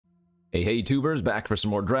Hey tubers, back for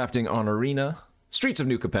some more drafting on Arena. Streets of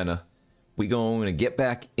New Capenna. We going to get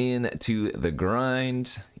back into the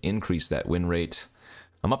grind, increase that win rate.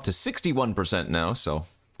 I'm up to 61% now, so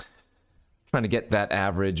trying to get that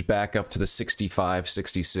average back up to the 65,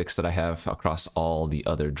 66 that I have across all the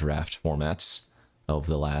other draft formats of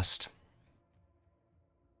the last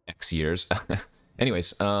X years.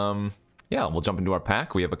 Anyways, yeah, we'll jump into our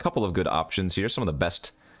pack. We have a couple of good options here, some of the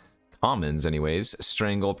best commons anyways.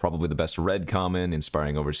 Strangle, probably the best red common.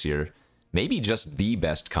 Inspiring Overseer, maybe just the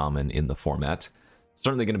best common in the format.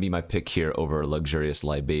 Certainly going to be my pick here over Luxurious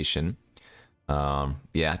Libation.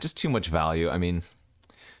 Yeah, just too much value. I mean,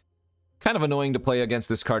 kind of annoying to play against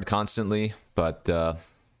this card constantly, but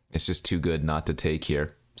it's just too good not to take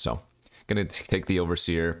here. So, going to take the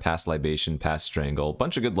Overseer, pass Libation, pass Strangle,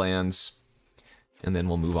 bunch of good lands, and then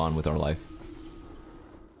we'll move on with our life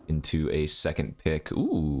into a second pick.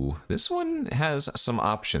 Ooh, this one has some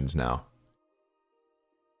options now.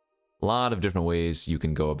 A lot of different ways you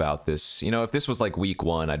can go about this. You know, if this was like week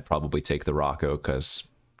one, I'd probably take the Rocco, because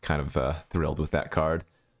kind of thrilled with that card.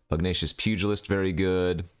 Pugnacious Pugilist, very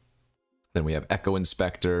good. Then we have Echo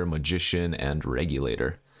Inspector, Magician, and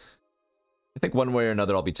Regulator. I think one way or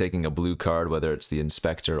another I'll be taking a blue card, whether it's the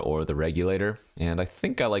Inspector or the Regulator. And I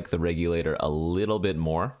think I like the Regulator a little bit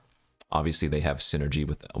more. Obviously, they have synergy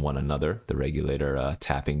with one another. The Regulator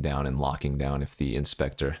tapping down and locking down if the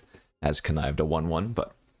Inspector has connived a 1/1. But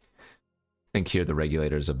I think here the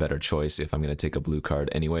Regulator is a better choice if I'm going to take a blue card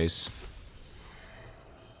anyways.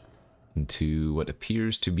 Into what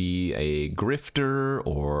appears to be a Grifter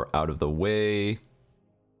or Out of the Way.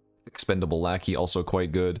 Expendable Lackey, also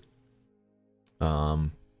quite good.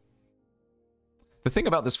 The thing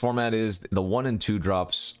about this format is the 1 and 2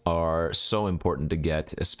 drops are so important to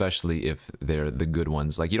get, especially if they're the good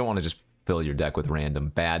ones. Like, you don't want to just fill your deck with random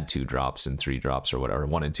bad 2 drops and 3 drops or whatever,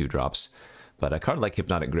 1 and 2 drops. But a card like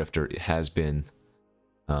Hypnotic Grifter has been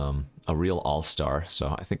a real all-star,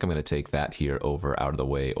 so I think I'm going to take that here over Out of the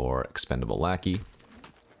Way or Expendable Lackey.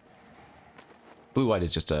 Blue-white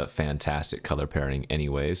is just a fantastic color pairing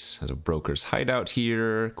anyways. There's a Broker's Hideout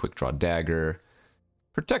here, Quick Draw Dagger,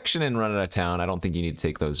 Protection, and Run Out of Town. I don't think you need to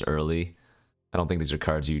take those early. I don't think these are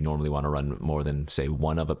cards you normally want to run more than, say,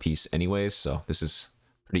 1 of a piece anyways, so this is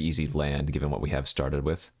pretty easy land given what we have started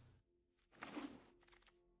with.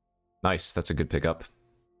 Nice, that's a good pickup.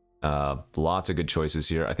 Lots of good choices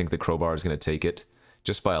here. I think the Crowbar is going to take it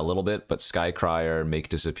just by a little bit, but Skycrier, Make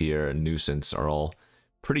Disappear, and Nuisance are all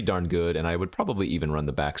pretty darn good, and I would probably even run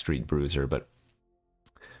the Backstreet Bruiser, but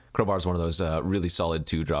Crowbar is one of those really solid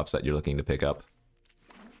 2 drops that you're looking to pick up.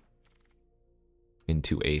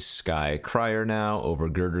 Into a Skycrier now over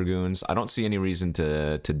Girdergoons. I don't see any reason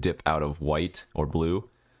to dip out of white or blue.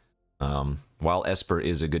 While Esper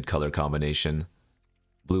is a good color combination,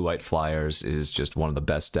 Blue-White Flyers is just one of the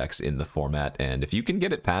best decks in the format, and if you can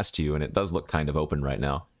get it past you, and it does look kind of open right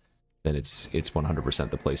now, then it's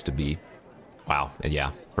 100% the place to be. Wow,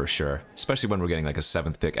 yeah, for sure. Especially when we're getting like a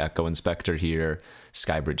 7th pick Echo Inspector here,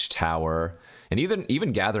 Skybridge Tower, and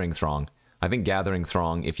even Gathering Throng. I think Gathering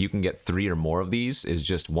Throng, if you can get 3 or more of these, is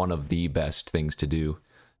just one of the best things to do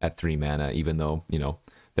at 3 mana, even though, you know,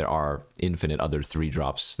 there are infinite other 3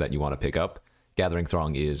 drops that you want to pick up. Gathering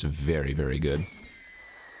Throng is very, very good.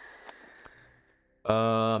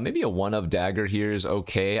 Maybe a 1 of Dagger here is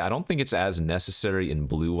okay. I don't think it's as necessary in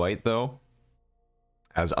blue-white, though,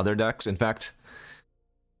 as other decks. In fact,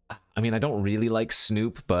 I mean, I don't really like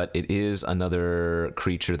Snoop, but it is another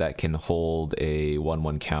creature that can hold a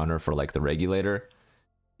 1/1 counter for, like, the Regulator.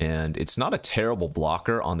 And it's not a terrible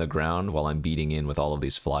blocker on the ground while I'm beating in with all of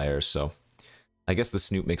these flyers, so I guess the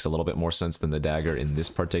Snoop makes a little bit more sense than the Dagger in this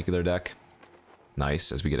particular deck.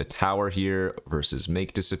 Nice, as we get a Tower here versus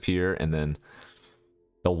Make Disappear, and then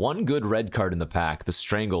the one good red card in the pack, the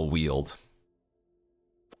Strangle Wield.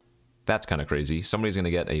 That's kind of crazy. Somebody's going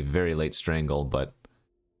to get a very late Strangle, but,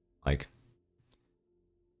 like,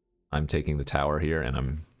 I'm taking the Tower here, and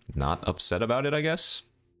I'm not upset about it, I guess.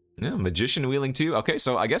 Yeah, Magician Wheeling too. Okay,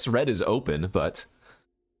 so I guess red is open, but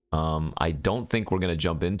I don't think we're going to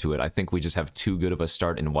jump into it. I think we just have too good of a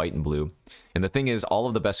start in white and blue. And the thing is, all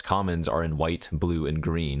of the best commons are in white, blue, and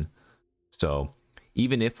green. So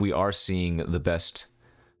even if we are seeing the best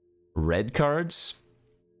red cards,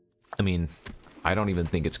 I mean, I don't even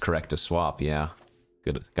think it's correct to swap. Yeah,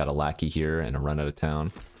 good. Got a Lackey here and a Run Out of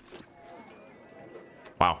Town.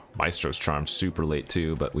 Wow, Maestro's Charm super late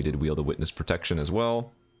too, but we did wield the Witness Protection as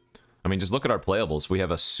well. I mean, just look at our playables. We have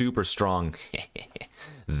a super strong,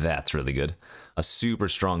 that's really good, a super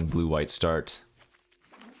strong blue-white start.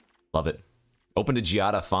 Love it. Open to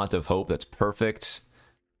Giada, Font of Hope, that's perfect.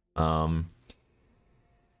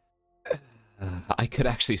 I could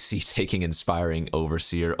actually see taking Inspiring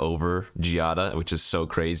Overseer over Giada, which is so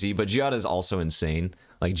crazy. But Giada is also insane.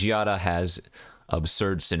 Like, Giada has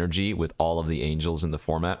absurd synergy with all of the angels in the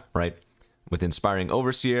format, right? With Inspiring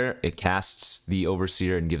Overseer, it casts the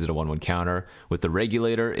Overseer and gives it a 1/1 counter. With the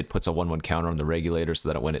Regulator, it puts a 1/1 counter on the Regulator so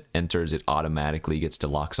that when it enters, it automatically gets to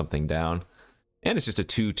lock something down. And it's just a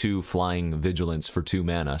 2/2 flying Vigilance for 2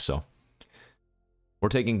 mana, so... We're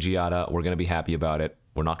taking Giada. We're going to be happy about it.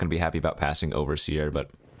 We're not going to be happy about passing Overseer, but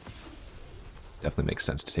definitely makes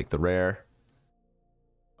sense to take the rare.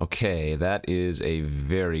 Okay, that is a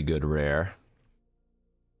very good rare.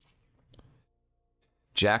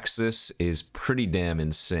 Jaxus is pretty damn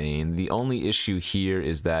insane. The only issue here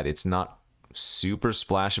is that it's not super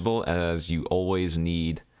splashable, as you always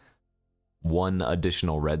need one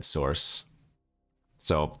additional red source.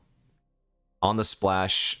 So, on the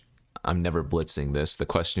splash, I'm never blitzing this. The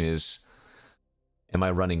question is, am I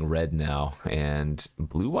running red now? And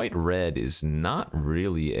blue-white-red is not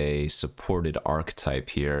really a supported archetype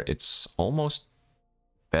here. It's almost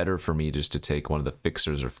better for me just to take one of the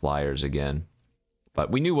fixers or flyers again. But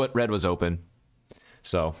we knew what red was open,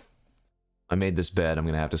 so I made this bed. I'm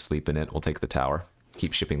going to have to sleep in it. We'll take the tower.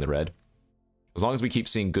 Keep shipping the red. As long as we keep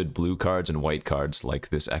seeing good blue cards and white cards, like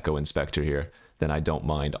this Echo Inspector here, then I don't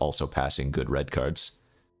mind also passing good red cards.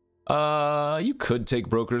 You could take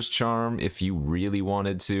Broker's Charm if you really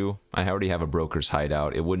wanted to. I already have a Broker's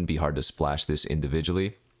Hideout. It wouldn't be hard to splash this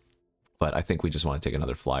individually. But I think we just want to take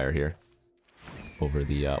another flyer here over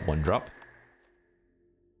the 1-drop.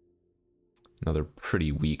 Another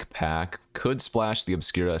pretty weak pack. Could splash the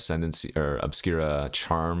Obscura Ascendancy, or Obscura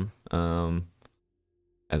Charm,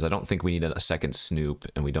 as I don't think we need a second Snoop,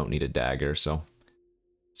 and we don't need a Dagger, so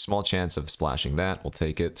small chance of splashing that. We'll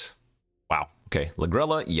take it. Wow. Okay,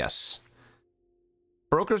 Lagrella, yes.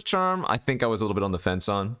 Broker's Charm, I think I was a little bit on the fence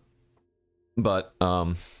on, but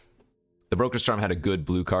the Broker's Charm had a good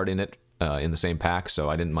blue card in it, in the same pack, so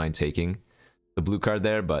I didn't mind taking the blue card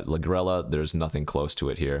there, but Lagrella, there's nothing close to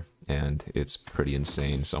it here, and it's pretty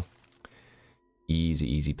insane, so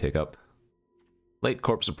easy pickup. Late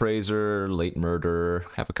Corpse Appraiser, late Murder,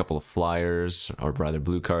 have a couple of flyers, or rather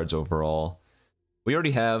blue cards overall. We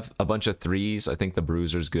already have a bunch of 3s. I think the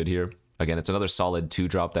Bruiser's good here. Again, it's another solid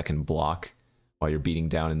 2-drop that can block while you're beating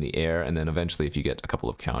down in the air, and then eventually if you get a couple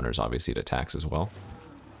of counters, obviously it attacks as well.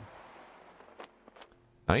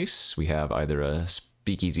 Nice. We have either a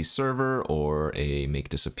Speakeasy Server or a Make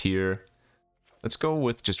Disappear. Let's go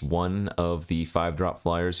with just one of the 5-drop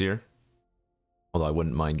flyers here. Although I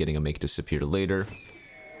wouldn't mind getting a Make Disappear later.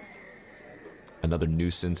 Another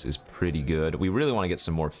Nuisance is pretty good. We really want to get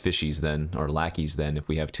some more fishies then, or lackeys then, if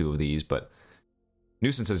we have 2 of these, but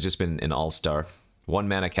Nuisance has just been an all-star. 1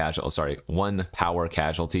 power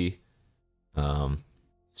casualty.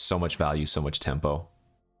 So much value, so much tempo.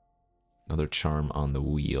 Another Charm on the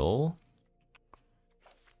wheel.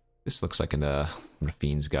 This looks like a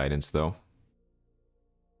Rafine's Guidance, though.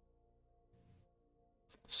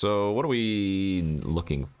 So, what are we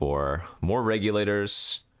looking for? More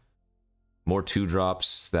Regulators, more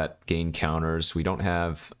 2-drops that gain counters. We don't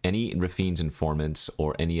have any Rafine's Informants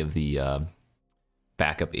or any of the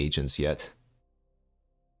backup agents yet.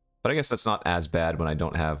 But I guess that's not as bad when I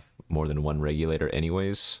don't have more than 1 Regulator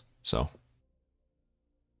anyways, so...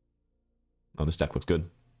 Oh, this deck looks good.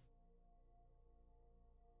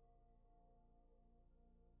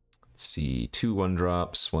 Let's see, 2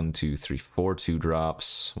 1-drops, 1, 2, 3, 4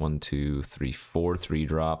 2-drops, 1, 2, 3, 4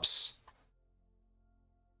 3-drops.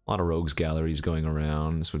 A lot of Rogues Galleries going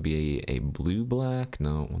around. This would be a blue-black.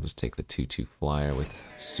 No, we'll just take the 2/2 flyer with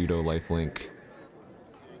pseudo lifelink.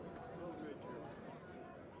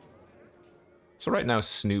 So right now,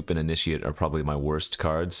 Snoop and Initiate are probably my worst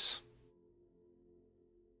cards.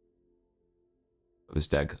 This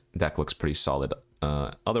deck looks pretty solid.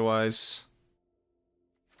 Otherwise,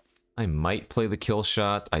 I might play the Kill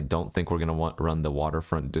Shot. I don't think we're going to run the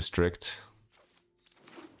Waterfront District.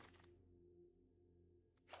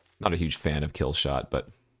 Not a huge fan of Kill Shot, but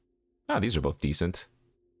these are both decent.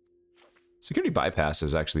 Security Bypass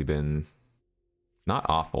has actually been not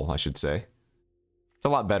awful, I should say. It's a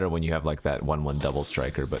lot better when you have like that 1/1 double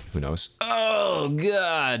striker, but who knows? Oh,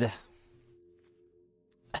 God!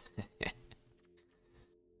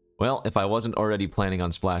 Well, if I wasn't already planning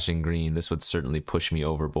on splashing green, this would certainly push me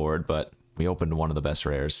overboard, but we opened one of the best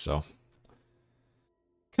rares, so...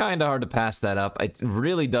 Kinda hard to pass that up. It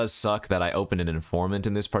really does suck that I opened an Informant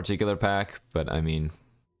in this particular pack, but I mean...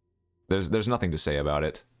 There's nothing to say about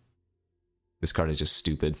it. This card is just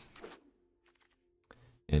stupid.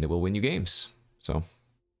 And it will win you games, so...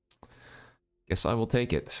 Guess I will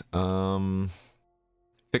take it.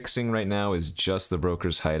 Fixing right now is just the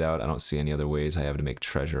broker's hideout. I don't see any other ways I have to make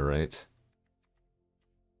treasure, right?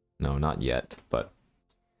 No, not yet, but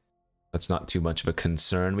that's not too much of a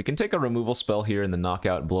concern. We can take a removal spell here in the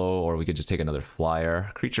knockout blow, or we could just take another flyer.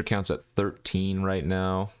 Creature count's at 13 right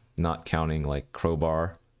now, not counting like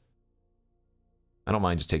crowbar. I don't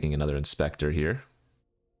mind just taking another inspector here.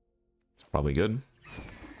 It's probably good.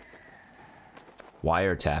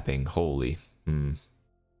 Wiretapping, holy.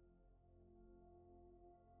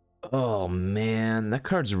 Oh man, that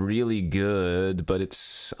card's really good, but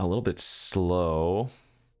it's a little bit slow.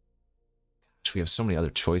 Gosh, we have so many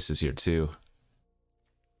other choices here too.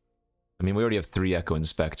 I mean, we already have 3 Echo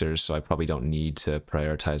Inspectors, so I probably don't need to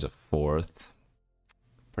prioritize a 4th.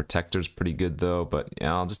 Protector's pretty good though, but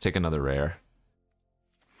yeah, I'll just take another rare.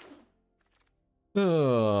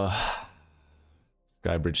 Skybridge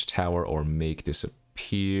Tower or make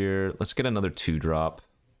disappear. Let's get another 2-drop.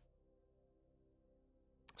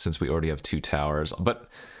 Since we already have 2 towers. But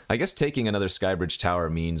I guess taking another Skybridge Tower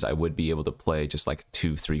means I would be able to play just like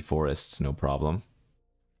 2-3 forests, no problem.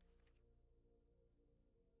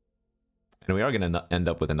 And we are going to end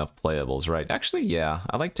up with enough playables, right? Actually, yeah,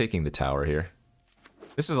 I like taking the tower here.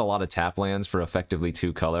 This is a lot of tap lands for effectively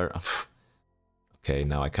 2 color. Okay,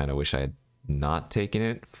 now I kind of wish I had not taken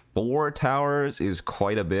it. 4 towers is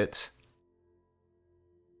quite a bit.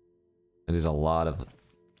 It is a lot of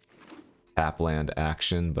tap land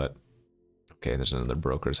action, but okay, there's another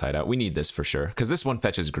broker's hideout. We need this for sure, because this one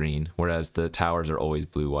fetches green, whereas the towers are always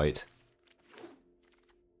blue-white.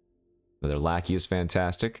 Another lackey is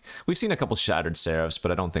fantastic. We've seen a couple Shattered Seraphs,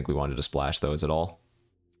 but I don't think we wanted to splash those at all.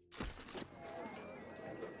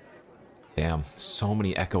 Damn, so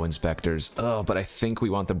many Echo Inspectors. Oh, but I think we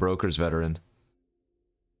want the Broker's Veteran.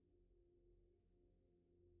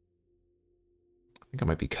 I think I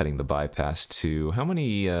might be cutting the bypass too. How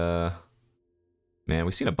many, Man,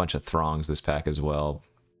 we've seen a bunch of Throngs this pack as well.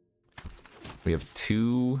 We have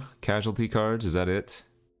 2 casualty cards, is that it?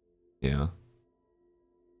 Yeah.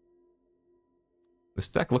 This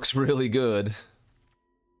deck looks really good.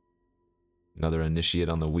 Another Initiate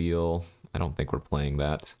on the wheel. I don't think we're playing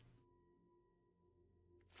that.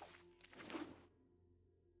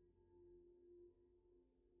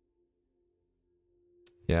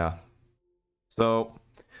 Yeah. So,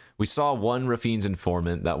 we saw 1 Rafine's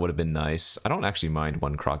Informant, that would have been nice. I don't actually mind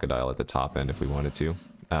 1 Crocodile at the top end if we wanted to.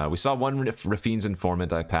 We saw 1 Rafine's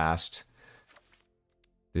Informant I passed.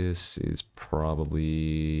 This is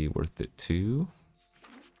probably worth it too.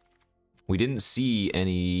 We didn't see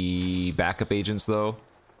any backup agents though.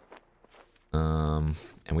 And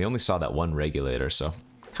we only saw that 1 Regulator, so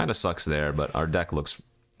kind of sucks there, but our deck looks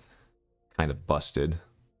kind of busted,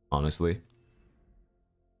 honestly.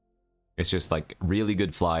 It's just like really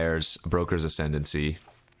good flyers, Broker's Ascendancy.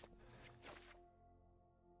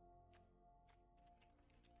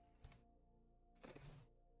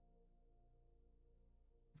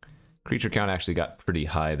 Creature count actually got pretty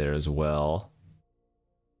high there as well.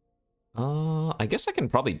 I guess I can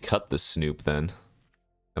probably cut the Snoop then.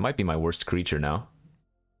 That might be my worst creature now.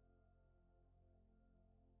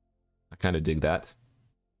 I kind of dig that.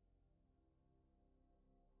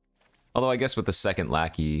 Although I guess with the 2nd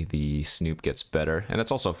Lackey, the Snoop gets better. And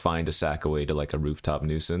it's also fine to sack away to like a Rooftop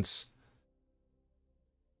Nuisance.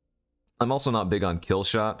 I'm also not big on Kill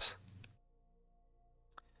Shot.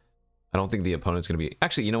 I don't think the opponent's going to be...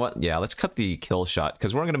 Actually, you know what? Yeah, let's cut the Kill Shot,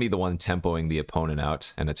 because we're going to be the one tempoing the opponent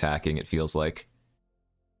out and attacking, it feels like.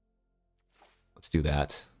 Let's do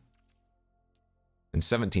that. And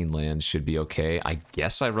 17 lands should be okay. I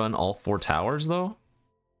guess I run all 4 towers, though?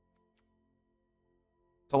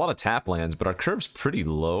 It's a lot of tap lands, but our curve's pretty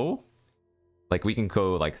low. Like, we can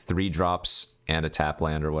go, like, 3 drops and a tap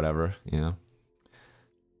land or whatever, yeah.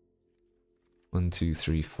 1, 2,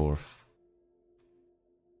 3, 4...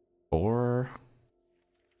 4.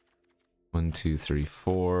 1, 2, 3,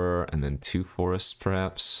 4, and then 2 forests,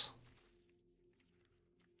 perhaps.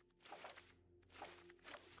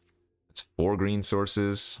 That's 4 green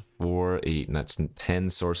sources, 4, 8, and that's 10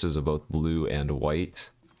 sources of both blue and white.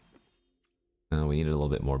 We need a little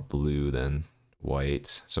bit more blue than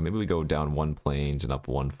white, so maybe we go down 1 plains and up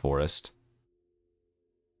 1 forest.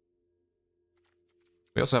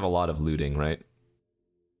 We also have a lot of looting, right?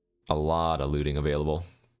 A lot of looting available.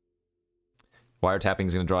 Wiretapping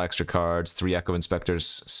is going to draw extra cards. 3 Echo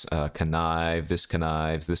Inspectors connive. This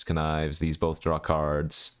connives. This connives. These both draw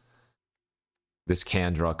cards. This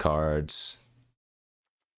can draw cards.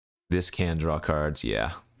 This can draw cards.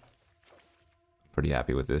 Yeah. Pretty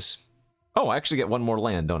happy with this. Oh, I actually get 1 more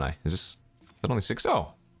land, don't I? Is that only 6?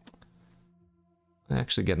 Oh. I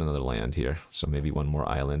actually get another land here. So maybe 1 more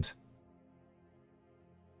island.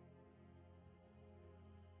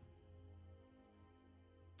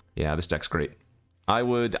 Yeah, this deck's great. I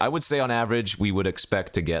would say on average we would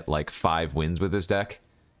expect to get like 5 wins with this deck,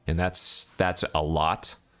 and that's a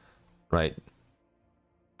lot, right?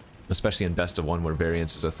 Especially in best of 1 where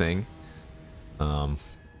variance is a thing. Yeah.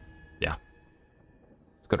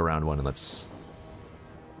 Let's go to round 1 and let's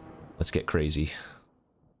get crazy.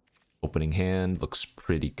 Opening hand looks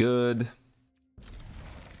pretty good.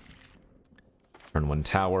 Turn 1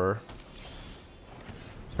 tower.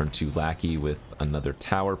 Turn 2 lackey with another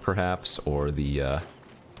tower perhaps, or the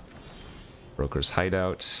broker's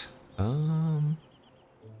hideout. Yeah,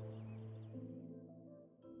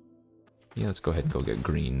 let's go ahead and go get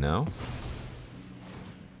green now.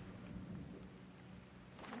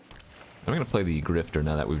 I'm going to play the Grifter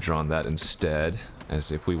now that we've drawn that instead,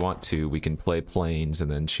 as if we want to, we can play planes and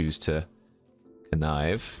then choose to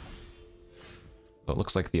connive. But it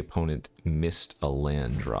looks like the opponent missed a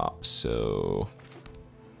land drop, so...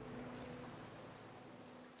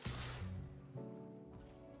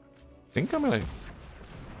 I think I'm going to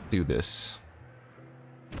do this.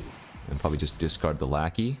 And probably just discard the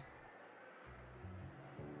lackey.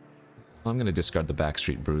 I'm going to discard the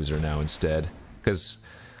Backstreet Bruiser now instead, because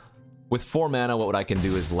with 4 mana, what I can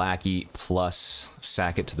do is lackey plus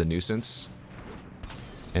sack it to the nuisance.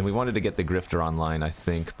 And we wanted to get the Grifter online, I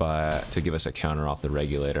think, to give us a counter off the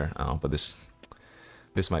regulator. Oh, but this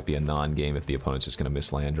might be a non-game if the opponent's just going to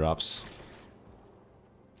miss land drops.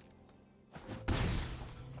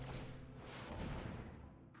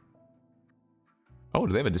 Oh,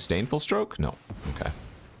 do they have a Disdainful Stroke? No. Okay.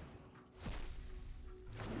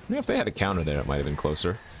 Yeah, if they had a counter there, it might have been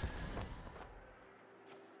closer.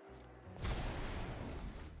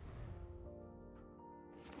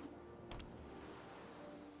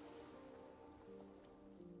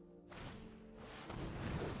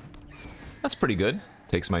 That's pretty good.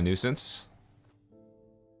 Takes my nuisance.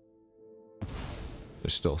 They're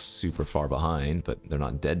still super far behind, but they're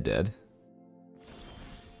not dead.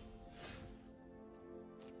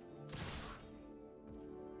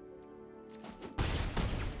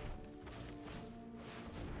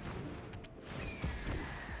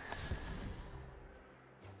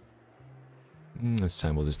 This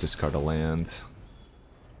time we'll just discard a land.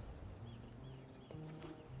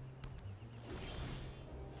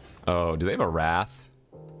 Oh, do they have a Wrath?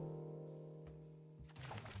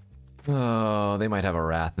 Oh, they might have a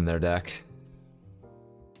Wrath in their deck.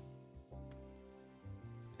 I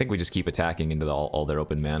think we just keep attacking into all their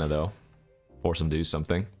open mana, though. Force them to do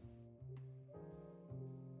something.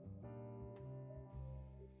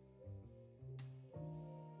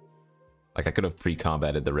 Like, I could have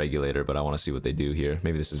pre-combated the regulator, but I want to see what they do here.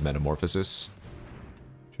 Maybe this is Metamorphosis?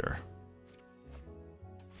 Sure.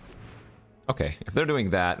 Okay, if they're doing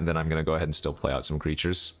that, then I'm going to go ahead and still play out some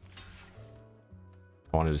creatures.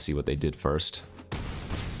 I wanted to see what they did first.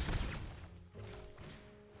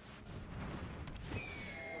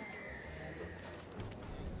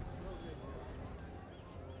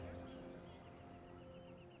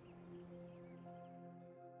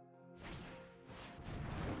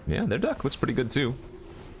 Yeah, their deck looks pretty good too.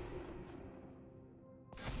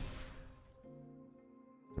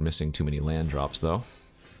 They're missing too many land drops though.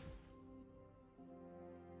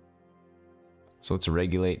 So let's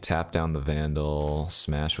regulate, tap down the Vandal,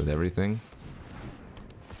 smash with everything.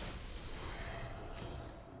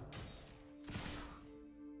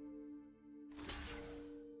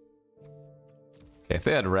 Okay, if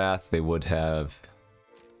they had Wrath, they would have...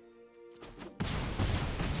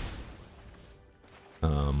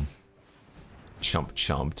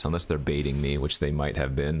 chumped, unless they're baiting me, which they might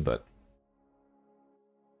have been, but...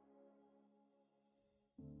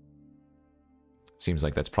 Seems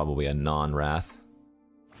like that's probably a non-Wrath.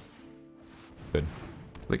 Good.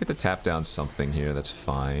 So they get to tap down something here, that's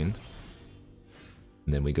fine.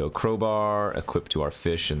 And then we go Crowbar, equip to our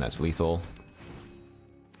fish, and that's lethal.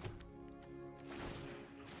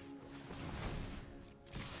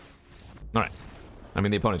 Alright. I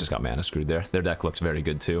mean, the opponent just got mana screwed there. Their deck looked very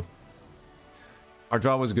good too. Our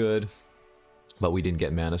draw was good, but we didn't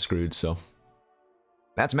get mana screwed, so...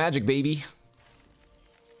 That's magic, baby!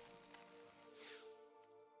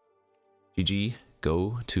 GG,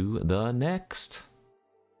 go to the next.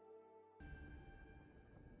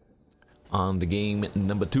 On the game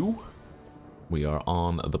number 2, we are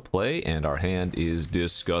on the play, and our hand is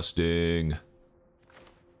disgusting.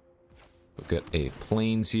 We'll get a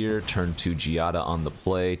Plains here, turn 2 Giada on the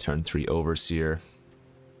play, turn 3 Overseer.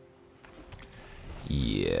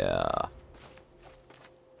 Yeah.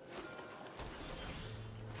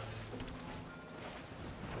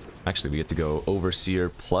 Actually, we get to go Overseer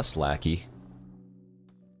plus Lackey.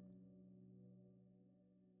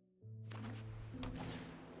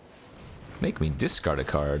 Make me discard a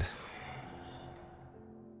card.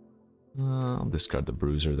 I'll discard the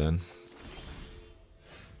Bruiser then.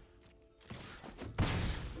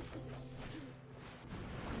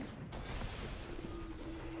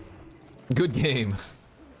 Good game.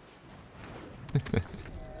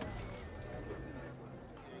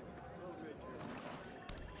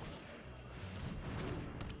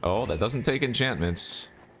 Oh, that doesn't take enchantments.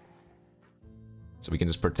 So we can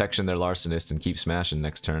just protection their Larcenist and keep smashing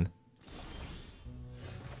next turn.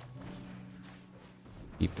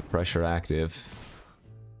 Keep the pressure active.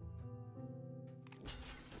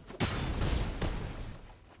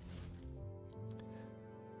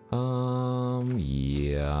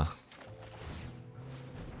 Yeah.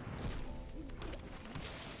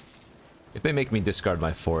 If they make me discard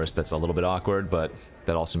my forest, that's a little bit awkward, but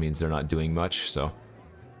that also means they're not doing much, so...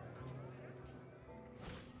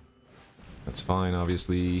 That's fine,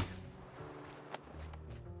 obviously.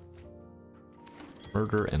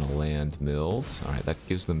 Murder and a land milled. Alright, that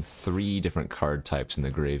gives them 3 different card types in the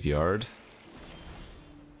graveyard.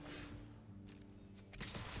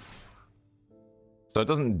 So it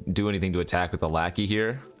doesn't do anything to attack with the Lackey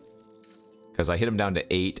here. Because I hit him down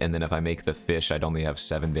to 8, and then if I make the fish, I'd only have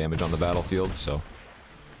 7 damage on the battlefield, so...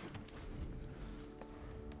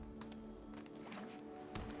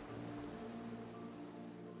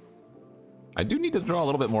 I do need to draw a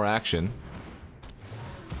little bit more action.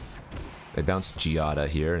 They bounced Giada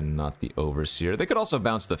here and not the Overseer. They could also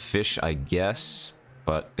bounce the fish, I guess,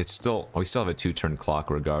 but it's still... we still have a 2-turn clock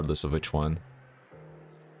regardless of which one.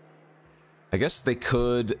 I guess they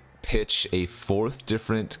could pitch a 4th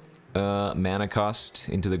different mana cost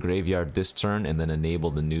into the graveyard this turn and then enable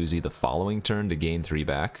the Newsy the following turn to gain 3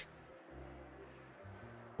 back.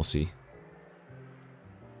 We'll see.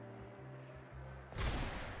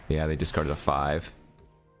 Yeah, they discarded a 5.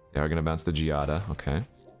 They are going to bounce the Giada, okay.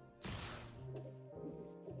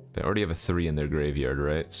 They already have a 3 in their graveyard,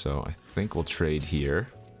 right? So I think we'll trade here.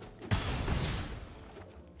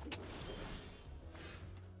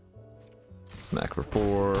 Smack for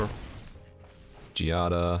 4.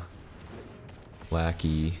 Giada.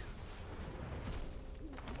 Lackey.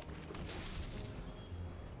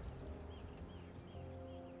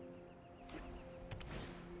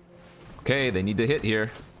 Okay, they need to hit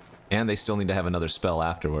here. And they still need to have another spell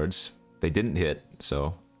afterwards. They didn't hit,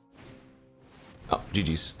 so... Oh,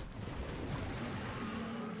 GG's.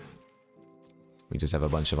 We just have a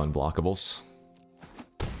bunch of unblockables.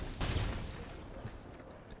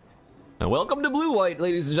 Now welcome to Blue-White,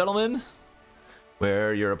 ladies and gentlemen!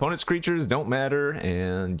 Where your opponent's creatures don't matter,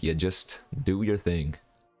 and you just do your thing.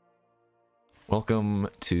 Welcome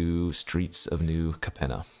to Streets of New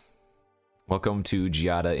Capenna. Welcome to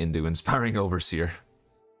Giada into Inspiring Overseer.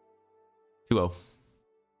 2-0.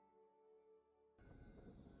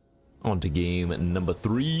 On to game number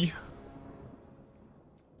 3.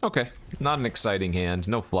 Okay, not an exciting hand,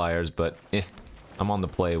 no flyers, but I'm on the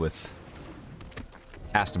play with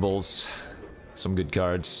castables, some good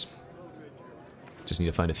cards. Just need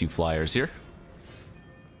to find a few flyers here.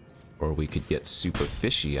 Or we could get super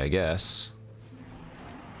fishy, I guess.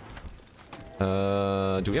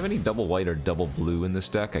 Do we have any double white or double blue in this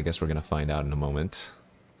deck? I guess we're gonna find out in a moment.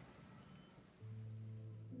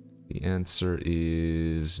 The answer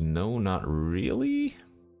is no, not really.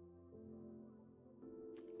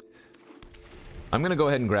 I'm gonna go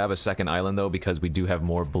ahead and grab a second island though, because we do have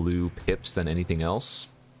more blue pips than anything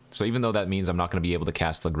else. So even though that means I'm not gonna be able to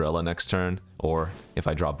cast Lagrella next turn, or if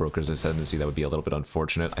I draw Broker's Ascendancy, that would be a little bit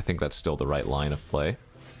unfortunate. I think that's still the right line of play.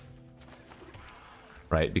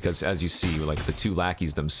 Right, because as you see, like the 2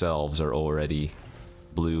 lackeys themselves are already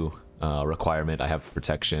blue requirement. I have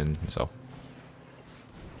protection, so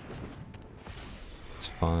it's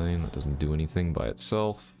fine. That doesn't do anything by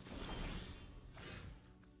itself.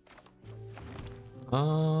 Do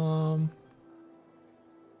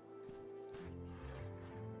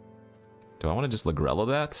I want to just Lagrella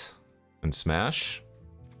that and smash?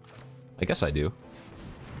 I guess I do.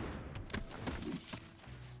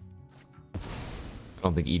 I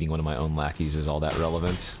don't think eating one of my own lackeys is all that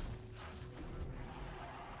relevant.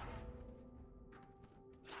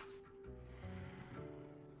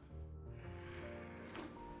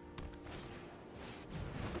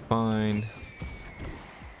 Fine.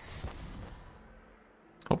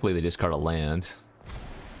 Hopefully they discard a land.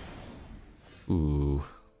 Ooh.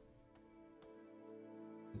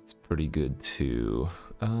 That's pretty good too.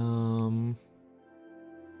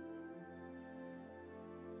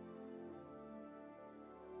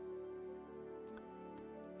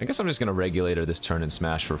 I guess I'm just gonna Regulator this turn and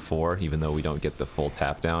smash for 4, even though we don't get the full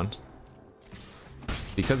tap down.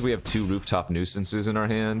 Because we have 2 Rooftop Nuisances in our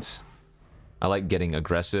hand, I like getting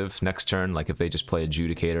aggressive next turn. Like if they just play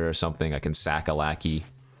Adjudicator or something, I can sack a lackey,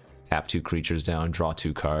 tap 2 creatures down, draw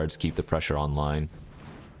 2 cards, keep the pressure online.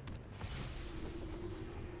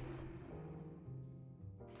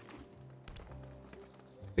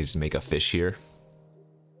 They just make a fish here.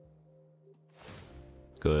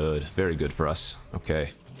 Good. Very good for us.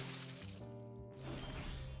 Okay.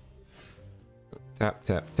 Tap,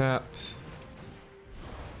 tap, tap.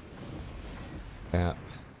 Tap.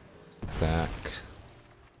 Back.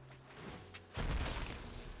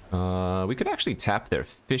 We could actually tap their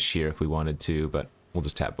fish here if we wanted to, but we'll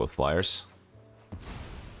just tap both flyers.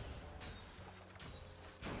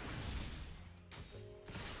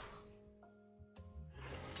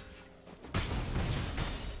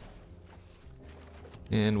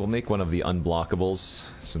 And we'll make one of the unblockables,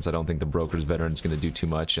 since I don't think the Broker's Veteran's going to do too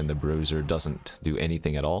much and the Bruiser doesn't do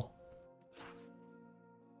anything at all.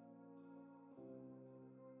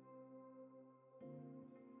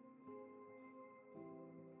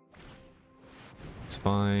 It's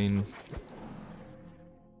fine.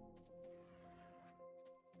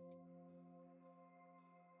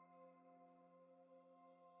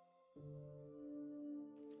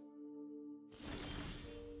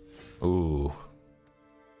 Ooh.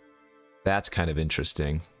 That's kind of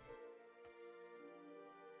interesting.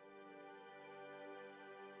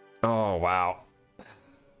 Oh, wow.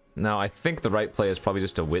 Now, I think the right play is probably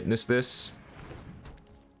just to witness this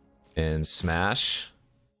and smash.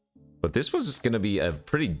 But this was going to be a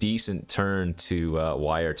pretty decent turn to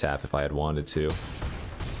wiretap if I had wanted to.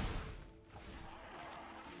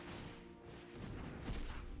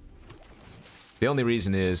 The only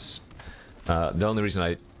reason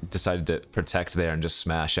I decided to protect there and just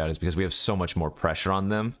smash out is because we have so much more pressure on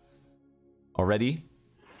them already.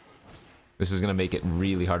 This is going to make it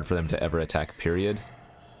really hard for them to ever attack, period.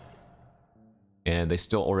 And they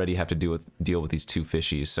still already have to deal with these 2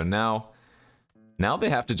 fishies. So now they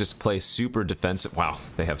have to just play super defensive. Wow,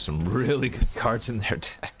 they have some really good cards in their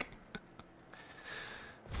deck.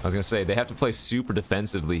 I was going to say, they have to play super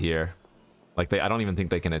defensively here. Like, I don't even think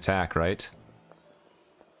they can attack, right?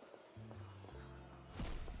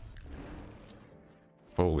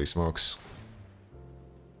 Holy smokes.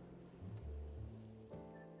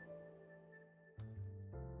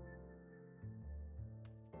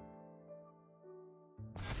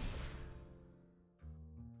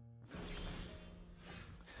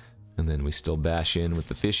 And then we still bash in with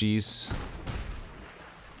the fishies.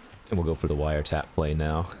 And we'll go for the wiretap play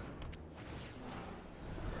now.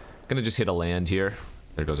 Gonna just hit a land here.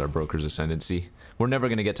 There goes our Broker's Ascendancy. We're never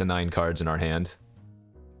gonna get to 9 cards in our hand.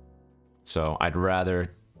 So I'd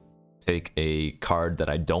rather take a card that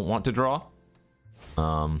I don't want to draw.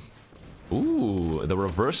 Ooh, the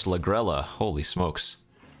reverse Lagrella. Holy smokes.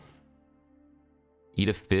 Eat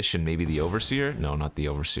a fish and maybe the Overseer? No, not the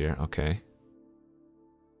Overseer. Okay.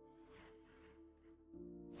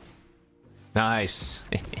 Nice.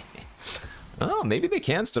 Oh, maybe they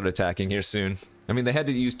can start attacking here soon. I mean, they had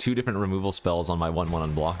to use 2 different removal spells on my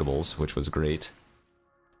 1/1 unblockables, which was great.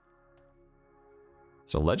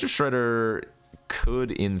 So Ledger Shredder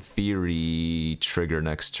could, in theory, trigger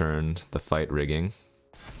next turn the fight rigging.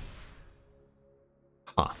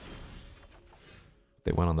 Huh.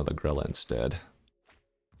 They went on the Lagrella instead.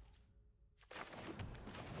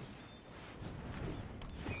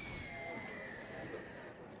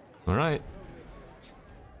 Alright.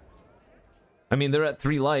 I mean, they're at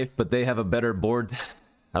 3 life, but they have a better board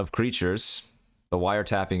of creatures. The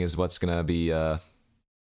wiretapping is what's gonna be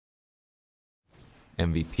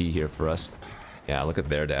MVP here for us. Yeah, look at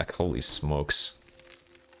their deck. Holy smokes.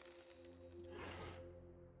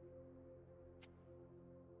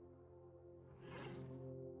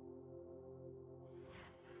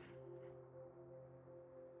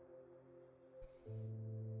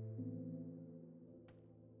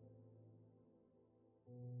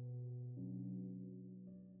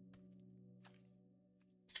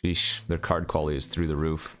 Sheesh, their card quality is through the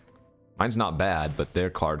roof. Mine's not bad, but their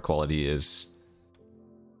card quality is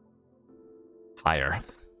higher.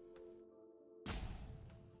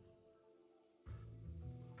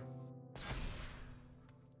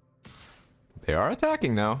 They are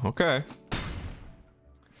attacking now, okay.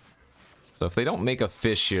 So if they don't make a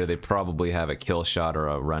fish here, they probably have a kill shot or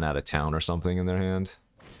a run out of town or something in their hand.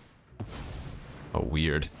 Oh,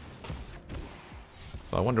 weird.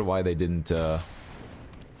 So I wonder why they didn't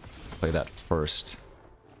play that first.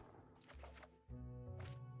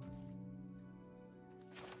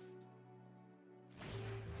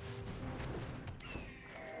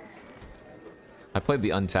 I played the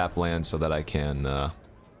untap land so that I can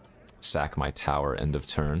sack my tower end of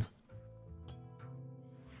turn.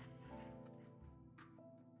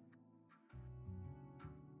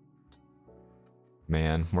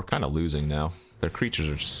 Man, we're kind of losing now. Their creatures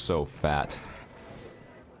are just so fat.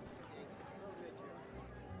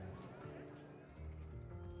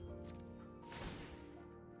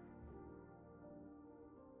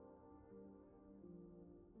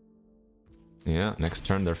 Yeah, next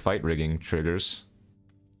turn their fight rigging triggers.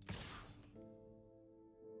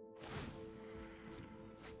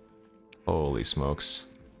 Holy smokes.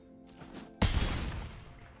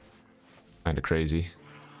 Kinda crazy.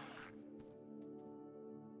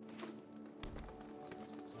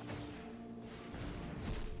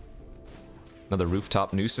 Another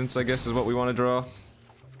rooftop nuisance, I guess, is what we want to draw.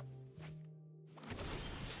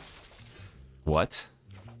 What?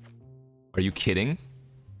 Are you kidding?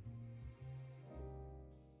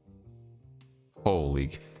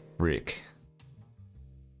 Holy frick.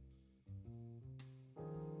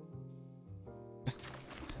 I'm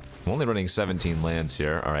only running 17 lands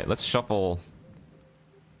here. Alright, let's shuffle.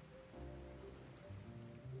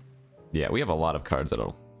 Yeah, we have a lot of cards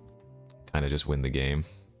that'll kind of just win the game.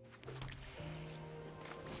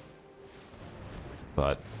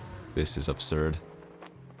 But this is absurd.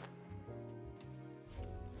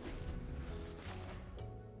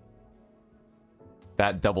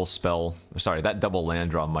 That double spell, sorry, that double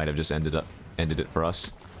land draw might have just ended it for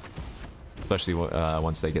us. Especially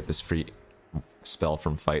once they get this free spell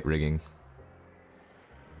from fight rigging.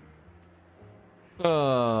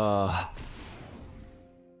 Like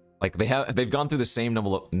they've gone through the same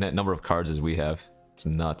number of cards as we have. It's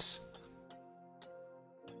nuts.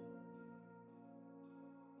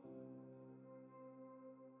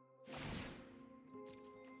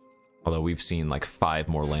 Although we've seen like 5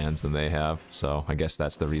 more lands than they have, so I guess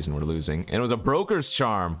that's the reason we're losing. And it was a Broker's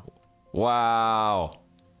Charm. Wow.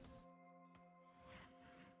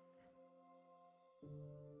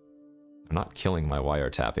 I'm not killing my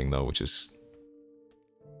wiretapping though, which is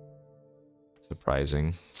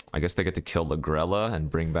surprising. I guess they get to kill Lagrella and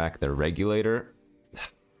bring back their regulator.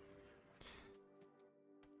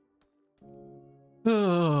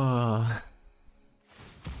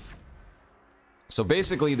 So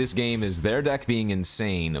basically this game is their deck being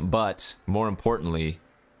insane, but more importantly,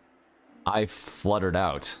 I fluttered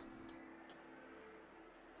out.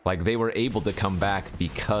 Like they were able to come back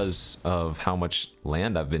because of how much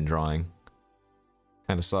land I've been drawing.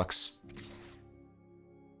 Kinda sucks.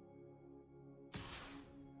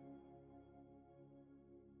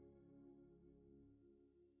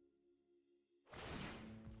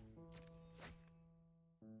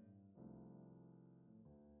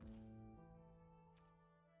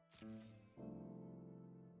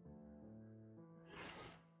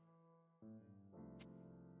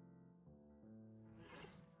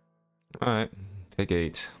 Alright, take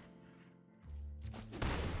 8.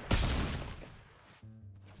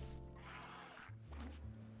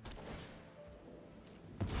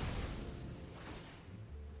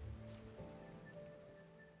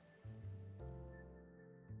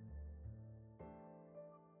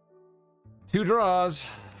 Two draws.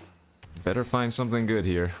 Better find something good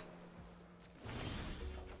here.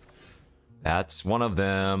 That's one of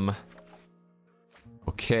them.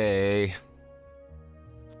 Okay.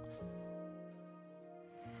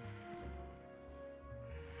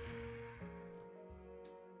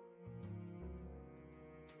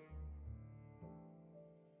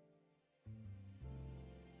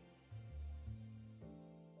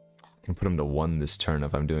 I can put him to 1 this turn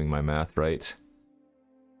if I'm doing my math right.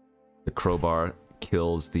 The crowbar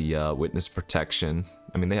kills the witness protection.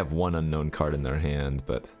 I mean, they have 1 unknown card in their hand,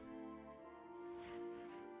 but...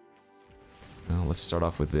 Well, let's start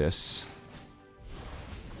off with this.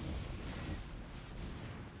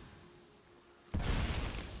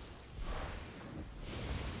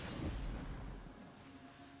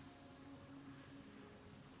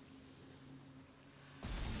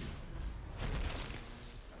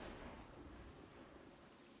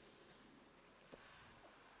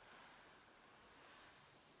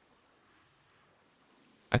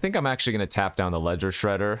 I think I'm actually going to tap down the Ledger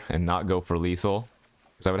Shredder and not go for lethal.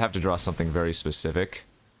 Because I would have to draw something very specific.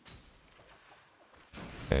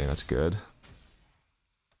 Okay, that's good.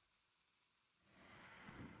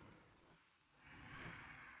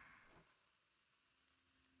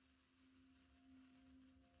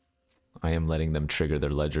 I am letting them trigger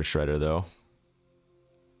their Ledger Shredder, though.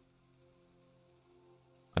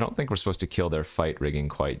 I don't think we're supposed to kill their fight rigging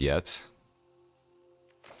quite yet.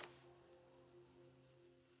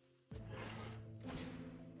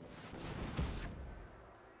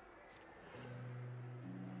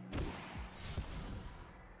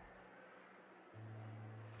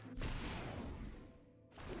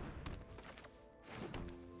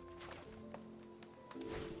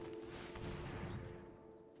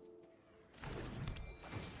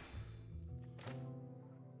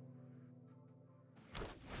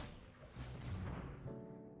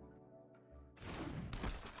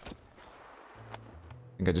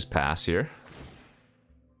 think I just pass here.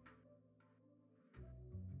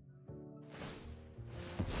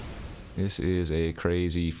 This is a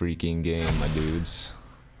crazy freaking game, my dudes.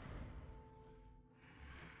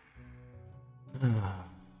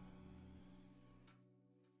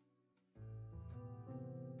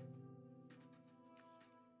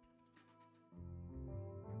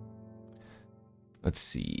 Let's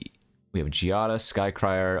see. We have Giada,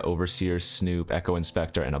 Skycrier, Overseer, Snoop, Echo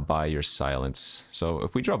Inspector, and a Buy Your Silence. So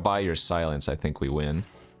if we draw Buy Your Silence, I think we win.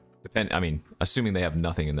 I mean, assuming they have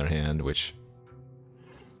nothing in their hand, which...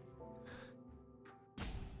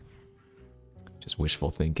 just wishful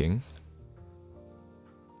thinking.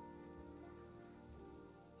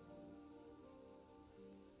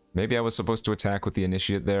 Maybe I was supposed to attack with the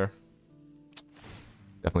Initiate there.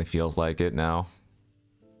 Definitely feels like it now.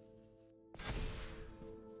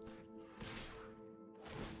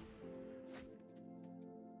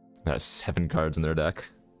 There's 7 cards in their deck.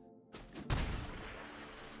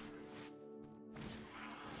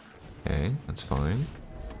 Okay, that's fine.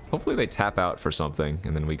 Hopefully they tap out for something,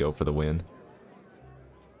 and then we go for the win.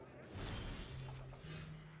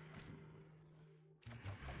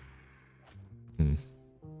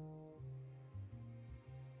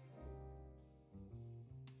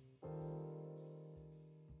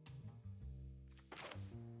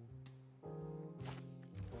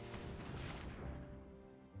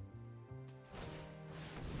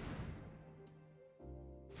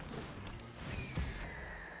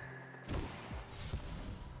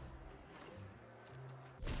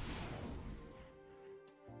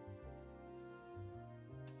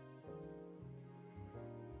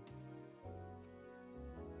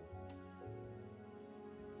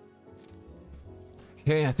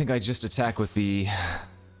 Okay, I think I just attack with the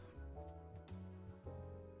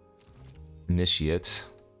Initiate.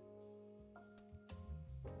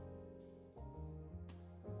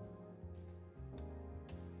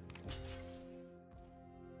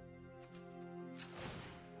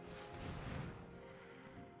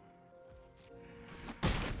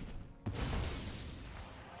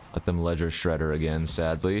 Let them Ledger Shredder again,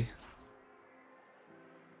 sadly.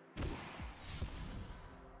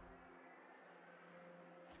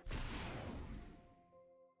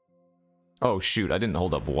 Oh shoot, I didn't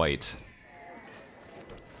hold up white.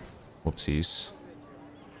 Whoopsies.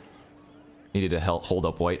 Needed to hold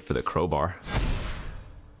up white for the crowbar.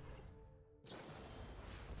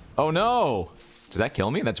 Oh no! Does that kill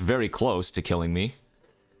me? That's very close to killing me.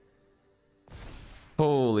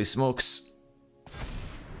 Holy smokes.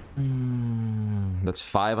 That's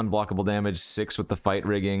 5 unblockable damage, 6 with the fight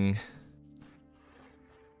rigging.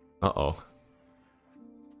 Uh-oh.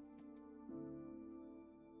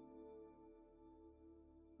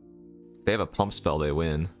 If they have a pump spell, they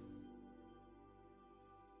win.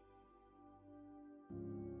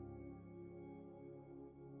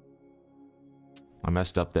 I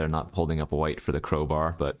messed up there not holding up white for the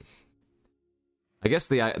crowbar, but... I guess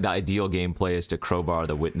the ideal gameplay is to crowbar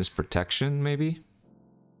the Witness Protection, maybe?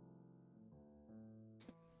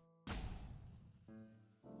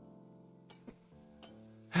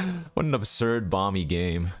 What an absurd, bomby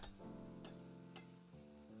game.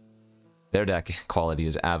 Their deck quality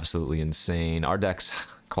is absolutely insane. Our deck's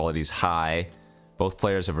quality is high. Both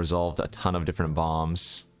players have resolved a ton of different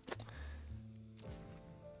bombs.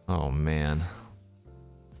 Oh, man.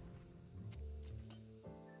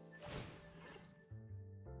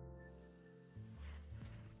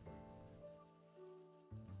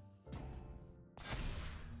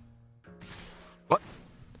 What?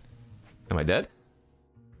 Am I dead?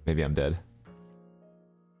 Maybe I'm dead.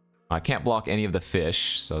 I can't block any of the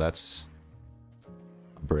fish, so that's...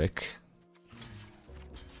 a brick.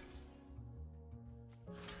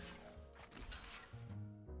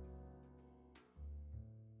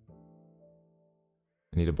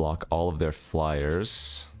 I need to block all of their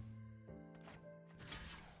flyers.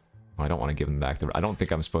 Oh, I don't want to give them back. I don't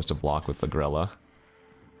think I'm supposed to block with Lagrella.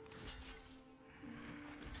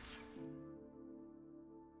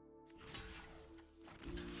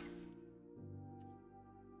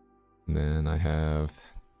 And then I have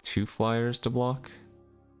 2 flyers to block.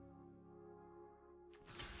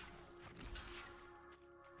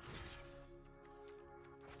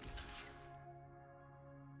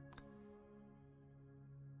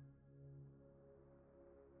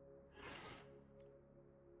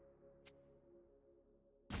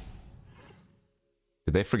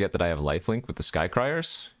 Did they forget that I have lifelink with the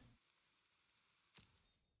Skycriers?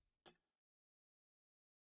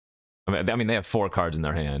 I mean, they have 4 cards in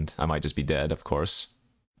their hand. I might just be dead, of course.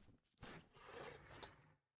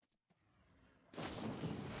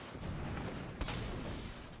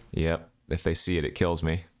 Yep, If they see it, it kills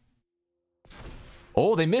me.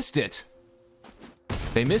 Oh, they missed it!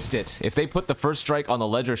 They missed it. If they put the first strike on the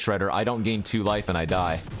Ledger Shredder, I don't gain 2 life and I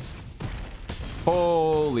die.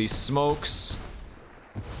 Holy smokes.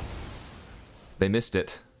 They missed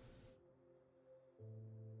it.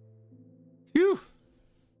 Phew.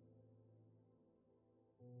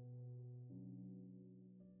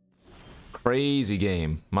 Crazy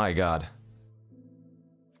game. My god.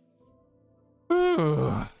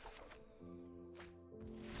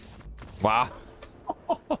 Wow.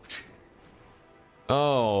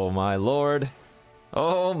 Oh my lord.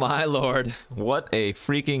 Oh my lord. What a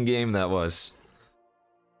freaking game that was.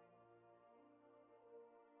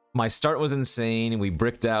 My start was insane. We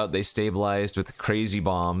bricked out. They stabilized with crazy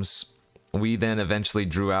bombs. We then eventually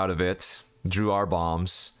drew out of it. Drew our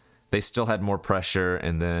bombs. They still had more pressure.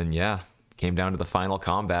 And then, yeah, came down to the final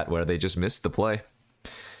combat where they just missed the play.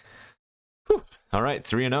 Whew. All right,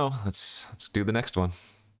 3-0. Let's do the next one.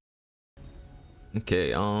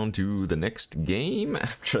 Okay, on to the next game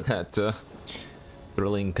after that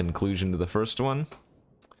thrilling conclusion to the first one.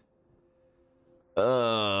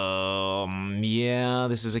 Yeah,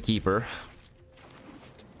 this is a keeper.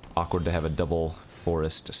 Awkward to have a double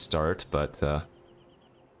forest start, but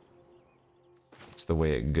it's the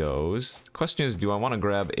way it goes. The question is, do I want to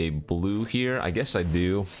grab a blue here? I guess I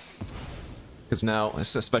do. Because now,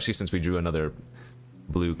 especially since we drew another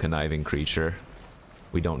blue conniving creature,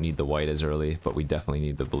 we don't need the white as early, but we definitely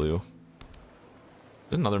need the blue.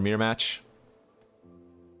 There's another mirror match.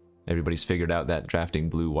 Everybody's figured out that drafting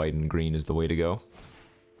blue, white, and green is the way to go.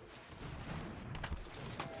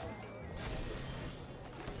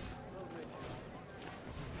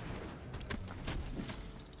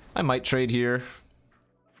 I might trade here.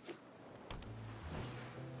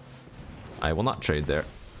 I will not trade there.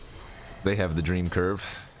 They have the dream curve.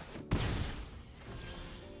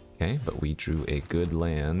 Okay, but we drew a good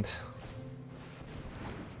land.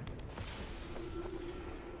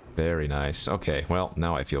 Very nice. Okay, well,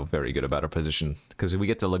 now I feel very good about our position. Because we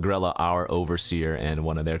get to Lagrella our Overseer and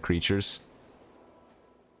one of their creatures.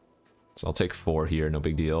 So I'll take 4 here, no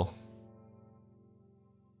big deal.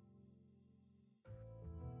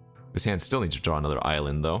 This hand still needs to draw another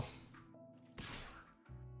island, though.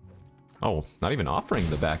 Oh, not even offering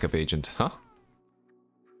the backup agent, huh?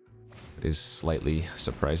 It is slightly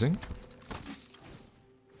surprising.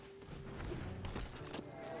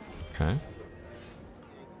 Okay.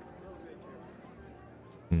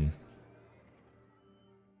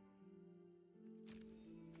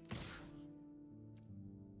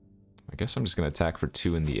 I guess I'm just gonna attack for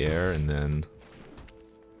 2 in the air and then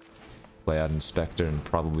play out Inspector and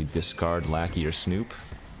probably discard Lackey or Snoop.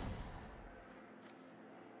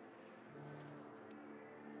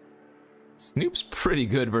 Snoop's pretty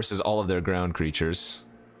good versus all of their ground creatures.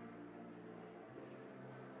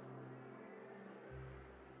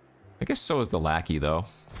 I guess so is the Lackey, though.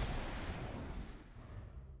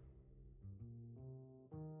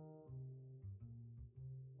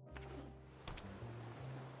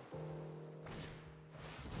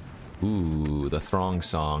 Ooh, the Throng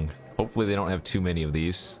Song. Hopefully they don't have too many of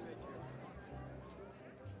these.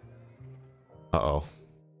 Uh-oh.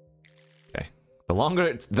 Okay. The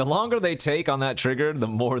longer they take on that trigger, the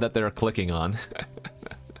more that they're clicking on.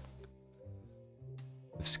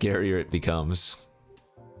 The scarier it becomes.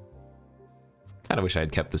 Kinda wish I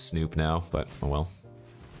had kept the Snoop now, but oh well.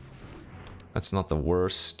 That's not the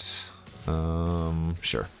worst.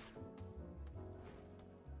 Sure.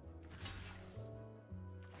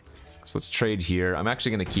 So let's trade here. I'm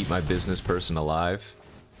actually going to keep my business person alive.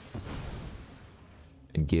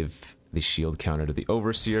 And give the shield counter to the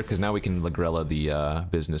Overseer, because now we can Lagrella the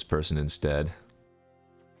business person instead.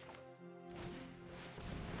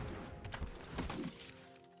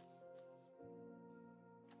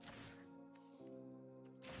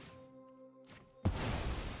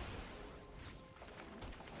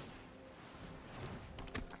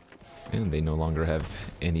 And they no longer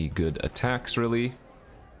have any good attacks, really.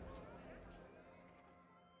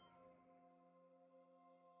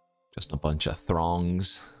 Just a bunch of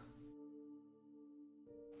throngs.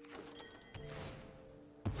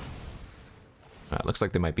 Alright, looks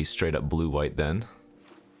like they might be straight up blue-white then.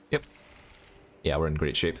 Yep. Yeah, we're in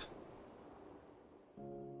great shape.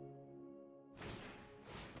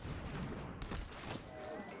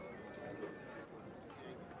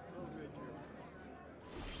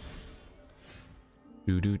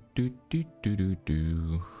 Do do do do do do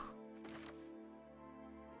do.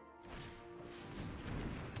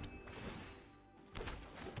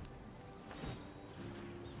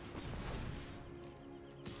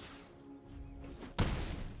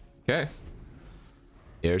 Okay.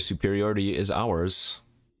 Air superiority is ours.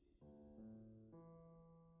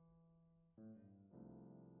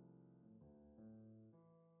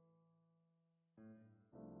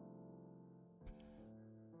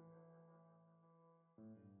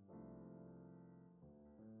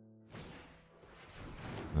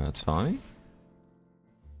 That's fine.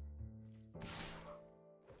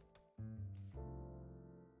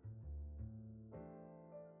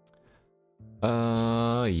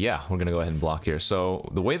 Yeah, we're gonna go ahead and block here. So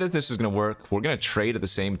the way that this is gonna work, we're gonna trade at the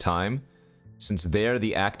same time. Since they're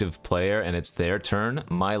the active player and it's their turn,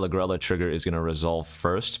 my Lagrella trigger is gonna resolve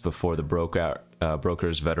first before the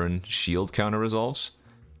Broker's Veteran Shield counter resolves.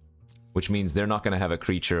 Which means they're not gonna have a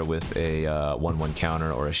creature with a 1/1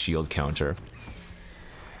 counter or a shield counter.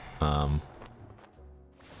 Oh,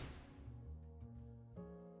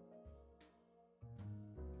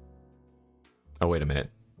 wait a minute.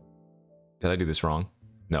 Did I do this wrong?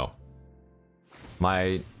 No. Oh,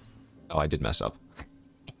 I did mess up.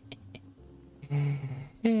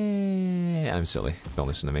 I'm silly. Don't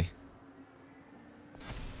listen to me.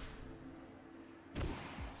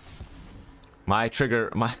 My trigger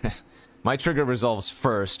resolves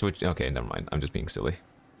first, which... Okay, never mind. I'm just being silly.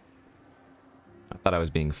 I thought I was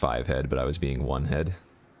being 5-head, but I was being 1-head.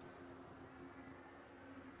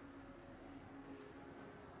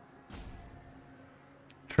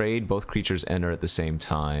 Trade, both creatures enter at the same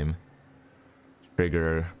time.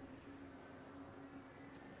 Trigger.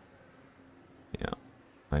 Yeah,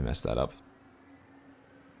 I messed that up.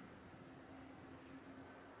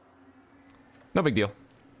 No big deal.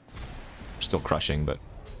 Still crushing, but...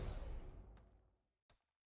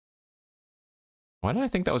 Why did I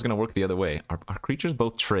think that was going to work the other way? Our creatures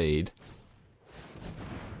both trade.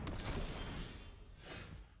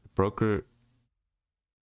 Broker...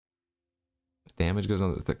 Damage goes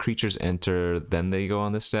on... The creatures enter, then they go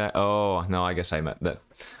on the stack. Oh, no, I guess I meant that.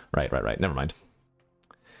 Right. Never mind.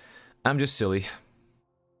 I'm just silly.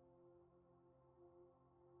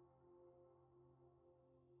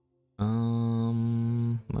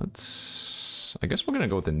 Let's... I guess we're going to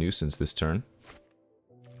go with the Nuisance this turn.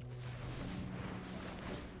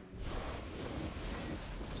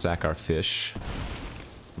 Sack our fish.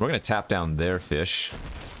 We're going to tap down their fish.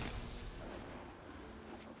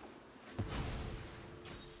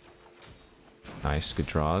 Nice, good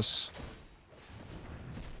draws.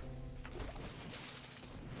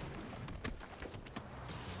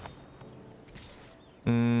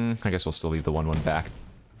 I guess we'll still leave the 1/1 back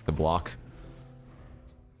to block.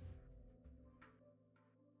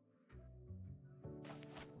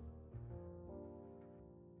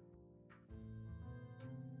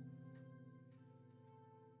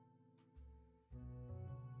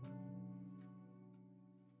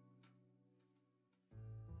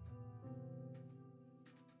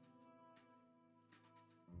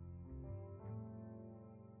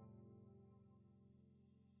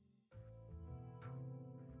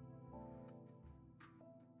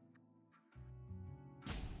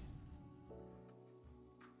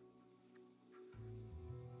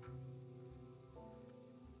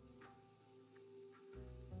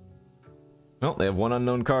 Well, they have one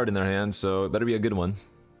unknown card in their hand, so it better be a good one.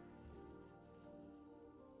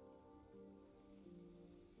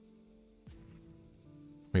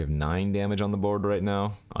 We have 9 damage on the board right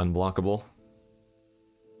now. Unblockable.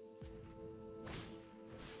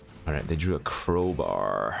 Alright, they drew a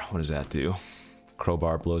crowbar. What does that do?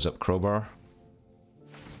 Crowbar blows up crowbar.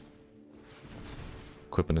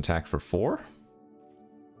 Equip an attack for 4.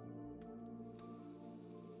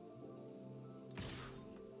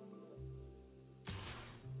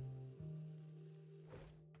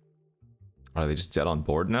 Are they just dead on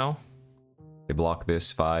board now? They block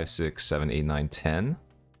this 5, 6, 7, 8, 9, 10.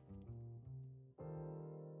 Put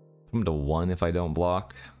them to 1 if I don't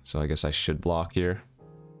block, so I guess I should block here.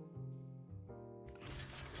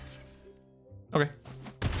 Okay.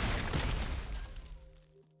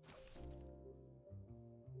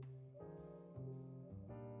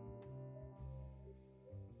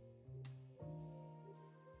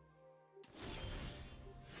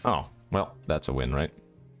 Oh, well, that's a win, right?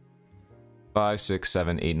 5, 6,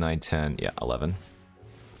 7, 8, 9, 10. Yeah, 11.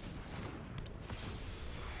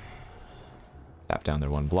 Tap down their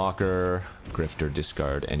 1 blocker. Grifter,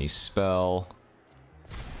 discard any spell.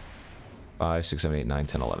 5, 6, 7, 8, 9,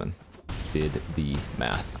 10, 11. Did the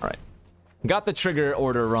math. Alright. Got the trigger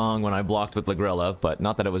order wrong when I blocked with Lagrella, but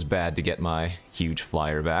not that it was bad to get my huge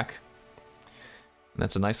flyer back. And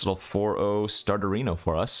that's a nice little 4-0 Starterino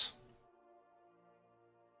for us.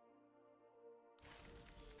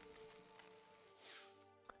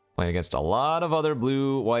 Playing against a lot of other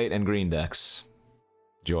blue, white, and green decks.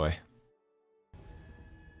 Joy.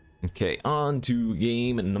 Okay, on to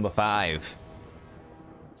game number 5.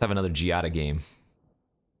 Let's have another Giada game.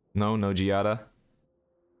 No Giada.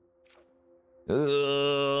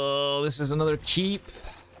 This is another keep.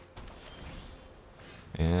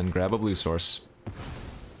 And grab a blue source.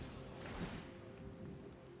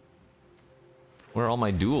 Where are all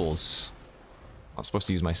my duels? I'm not supposed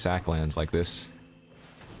to use my sack lands like this.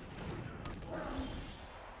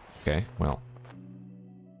 Okay, well.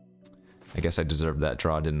 I guess I deserved that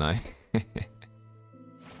draw, didn't I?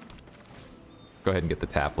 Go ahead and get the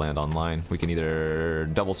tap land online. We can either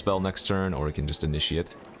double spell next turn, or we can just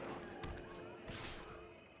initiate.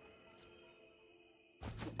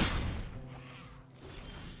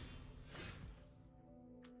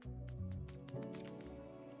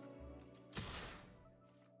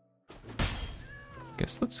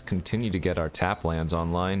 Guess let's continue to get our tap lands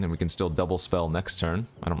online, and we can still double spell next turn.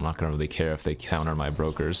 I'm not gonna really care if they counter my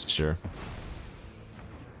brokers, sure.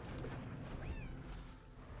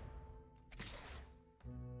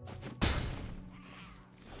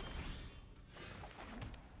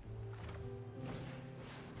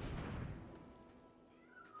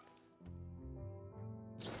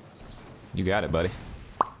 You got it, buddy.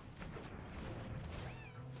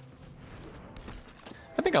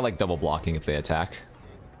 I think I like double blocking if they attack.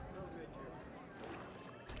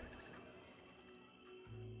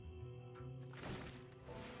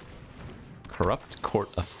 Corrupt Court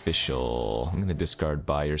Official. I'm gonna discard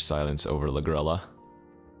Buy Your Silence over Lagrella.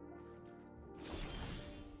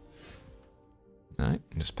 Alright,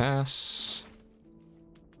 just pass.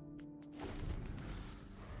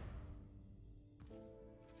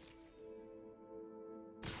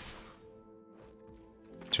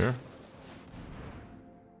 Sure.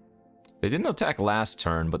 They didn't attack last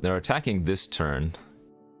turn, but they're attacking this turn.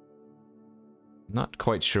 Not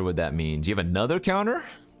quite sure what that means. You have another counter?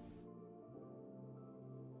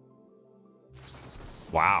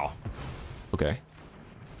 Wow. Okay.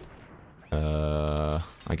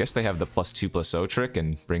 I guess they have the +2/+0 trick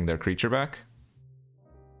and bring their creature back?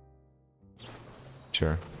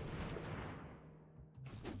 Sure.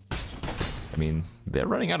 I mean, they're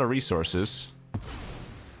running out of resources.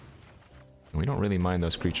 We don't really mind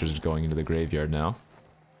those creatures going into the graveyard now.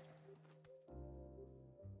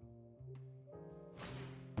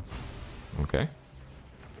 Okay.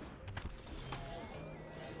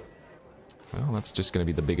 Well, that's just going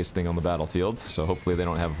to be the biggest thing on the battlefield, so hopefully they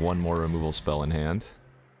don't have one more removal spell in hand.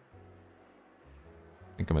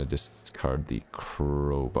 I think I'm going to discard the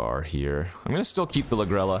Crowbar here. I'm going to still keep the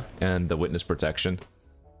Lagrella and the Witness Protection.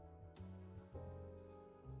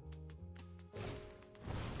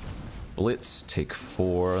 Blitz, take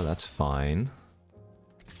 4, that's fine.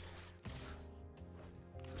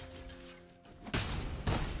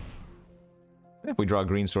 If we draw a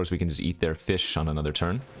green source, we can just eat their fish on another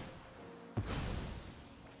turn.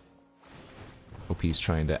 Hope he's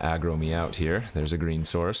trying to aggro me out here. There's a green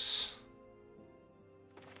source.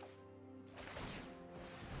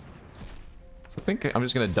 So I think I'm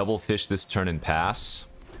just going to double fish this turn and pass.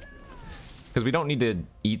 Because we don't need to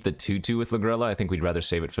eat the 2/2 with Lagrella. I think we'd rather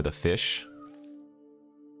save it for the fish.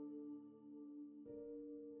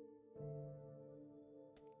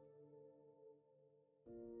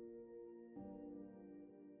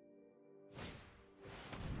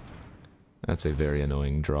 That's a very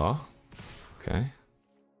annoying draw. Okay.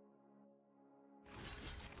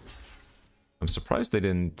 I'm surprised they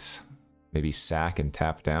didn't maybe sack and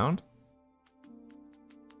tap down.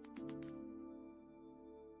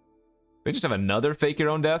 They just have another fake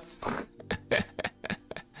your own death?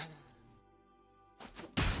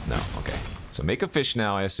 No, okay. So make a fish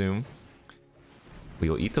now, I assume.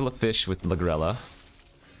 We will eat the fish with Lagrella.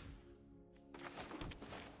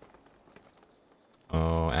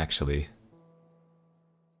 Oh, actually.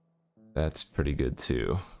 That's pretty good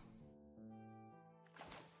too.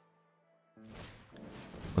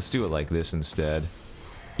 Let's do it like this instead.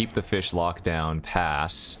 Keep the fish locked down,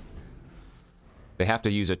 pass. They have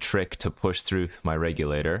to use a trick to push through my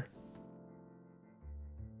regulator.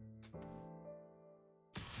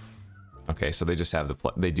 Okay, so they just have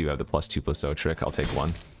they do have the +2/+0 trick. I'll take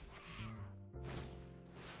one.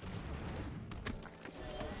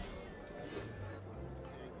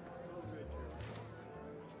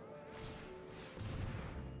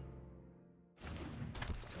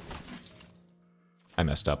 I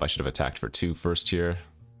messed up. I should have attacked for 2 first here.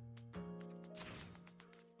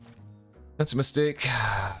 That's a mistake.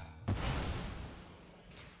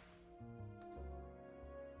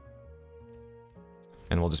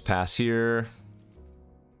 And we'll just pass here.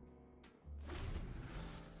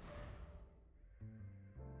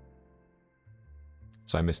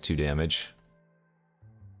 So I missed 2 damage.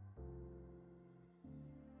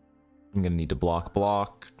 I'm gonna need to block.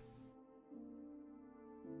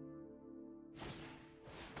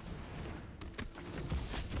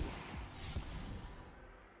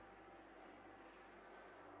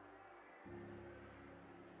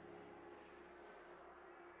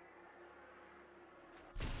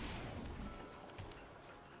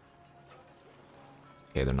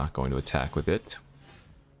 Okay, they're not going to attack with it.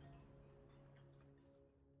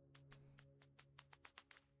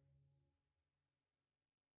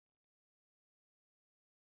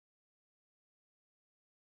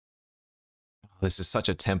 This is such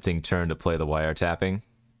a tempting turn to play the wiretapping.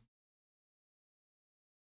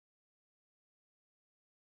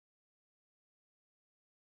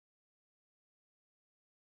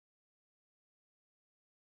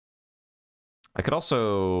 I could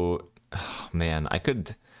also... Oh, man, I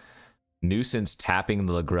could... Nuisance tapping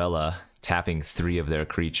the Lagrella, tapping 3 of their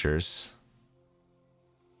creatures.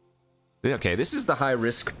 Okay, this is the high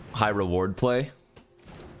risk, high reward play.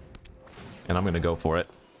 And I'm gonna go for it.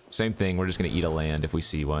 Same thing, we're just gonna eat a land if we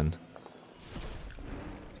see one.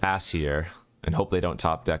 Pass here, and hope they don't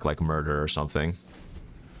top deck like Murder or something.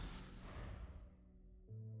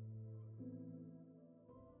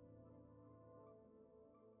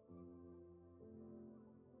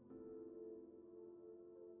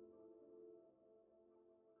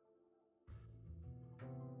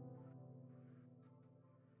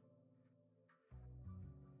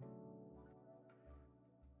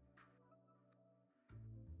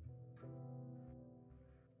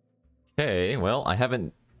 Okay, well, I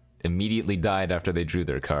haven't immediately died after they drew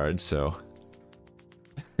their card, so...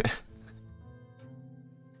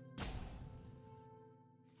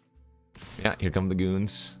 Yeah, here come the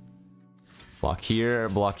goons. Block here,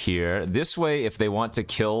 block here. This way, if they want to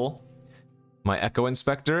kill my Echo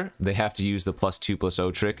Inspector, they have to use the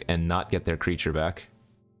 +2/+0 trick and not get their creature back.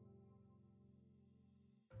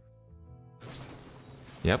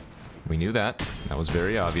 Yep, we knew that. That was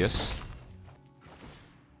very obvious.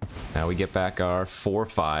 Now we get back our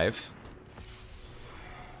 4/5.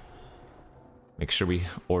 Make sure we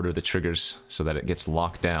order the triggers so that it gets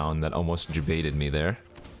locked down. That almost debated me there.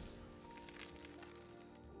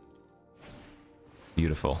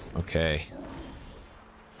 Beautiful. Okay.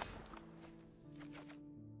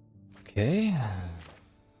 Okay.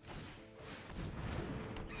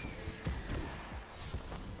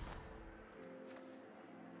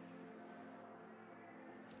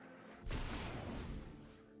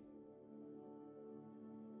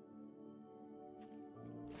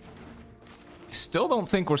 Still don't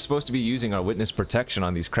think we're supposed to be using our witness protection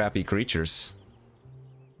on these crappy creatures.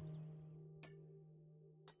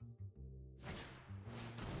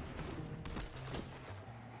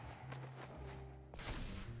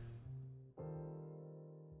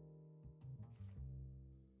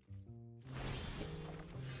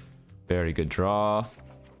 Very good draw.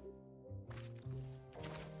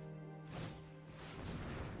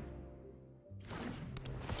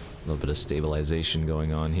 A little bit of stabilization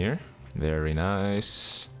going on here. Very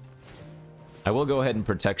nice. I will go ahead and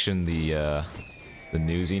protection the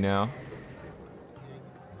Newsy now. And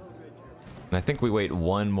I think we wait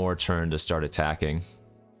one more turn to start attacking.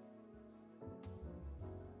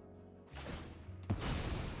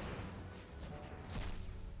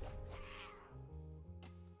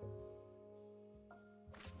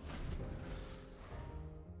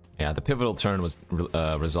 Yeah, the pivotal turn was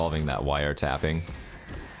resolving that wiretapping.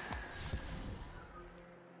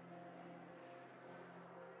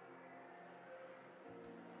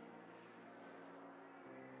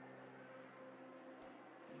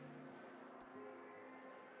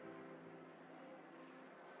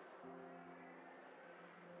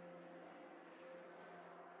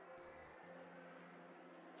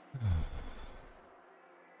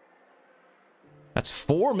 That's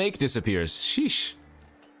 4 make disappears. Sheesh.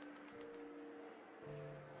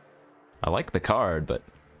 I like the card, but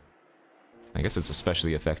I guess it's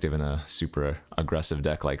especially effective in a super aggressive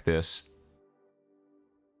deck like this.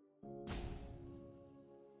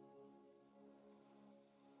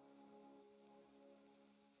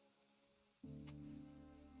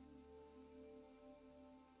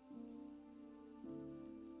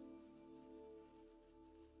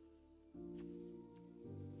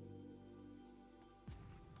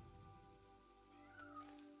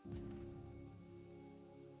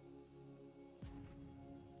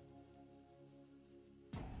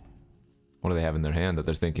 What do they have in their hand that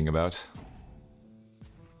they're thinking about?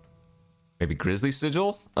 Maybe Grizzly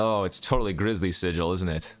Sigil? Oh, it's totally Grizzly Sigil, isn't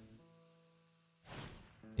it?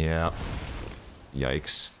 Yeah.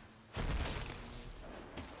 Yikes.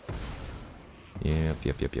 Yep.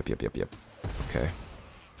 Okay.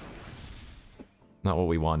 Not what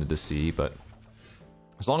we wanted to see, but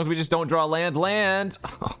as long as we just don't draw land.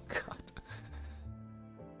 Oh, God.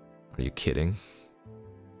 Are you kidding?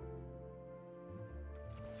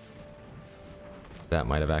 That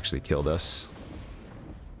might have actually killed us.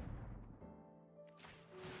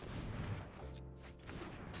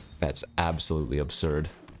 That's absolutely absurd.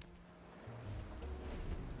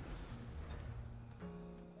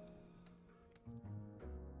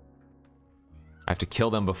 I have to kill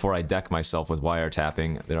them before I deck myself with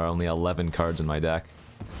wiretapping. There are only 11 cards in my deck.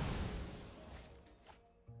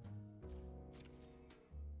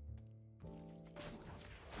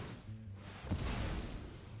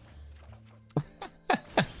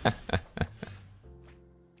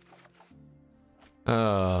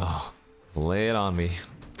 Oh, lay it on me.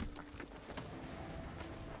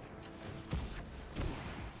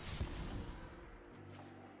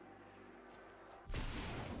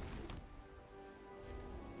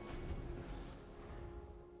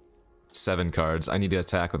 Seven cards. I need to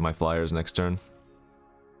attack with my flyers next turn.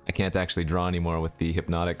 I can't actually draw anymore with the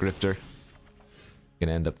Hypnotic Grifter.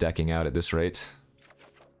 Gonna end up decking out at this rate.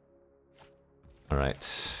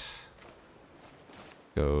 Alright.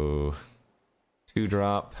 Go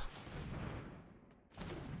 2-drop.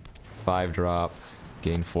 5-drop.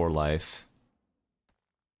 Gain 4 life.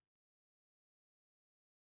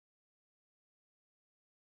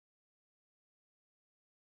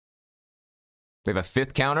 They have a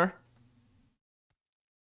 5th counter?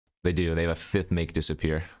 They do. They have a 5th make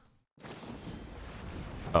disappear.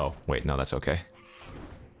 Oh, wait, no, that's okay.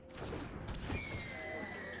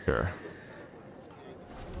 Sure.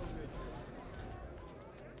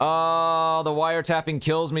 Oh, the wiretapping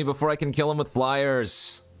kills me before I can kill him with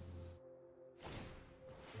flyers.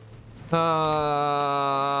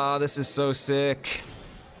 Ah, this is so sick.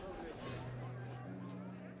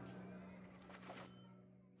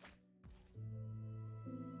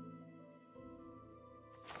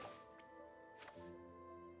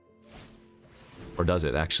 Or does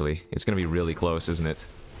it, actually? It's gonna be really close, isn't it?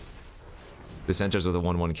 This enters with a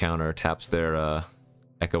 1/1 counter, taps their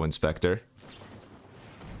Echo Inspector.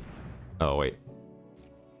 Oh, wait.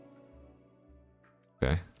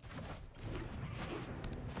 Okay.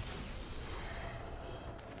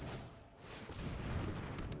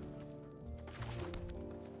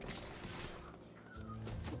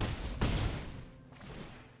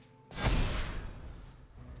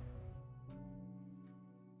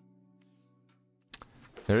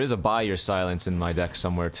 There is a Buy Your Silence in my deck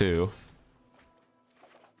somewhere, too.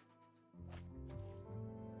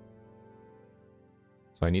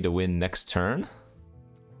 So I need to win next turn.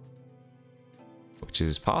 Which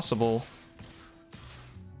is possible.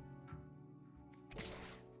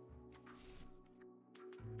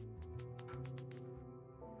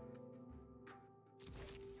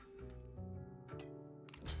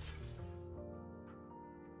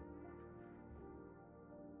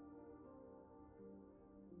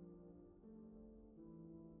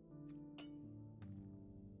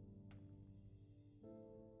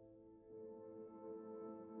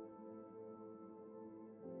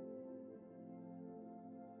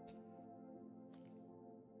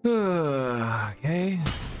 Okay.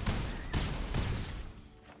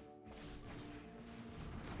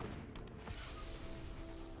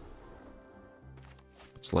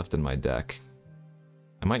 What's left in my deck?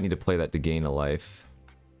 I might need to play that to gain a life.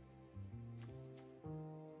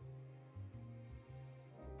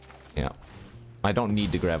 Yeah. I don't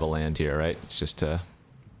need to grab a land here, right? It's just to...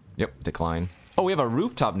 Yep, decline. Oh, we have a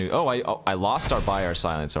rooftop new... Oh, I lost our Buy Our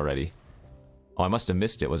Silence already. Oh, I must have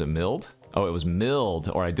missed it. Was it milled? Oh, it was milled,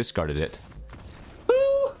 or I discarded it.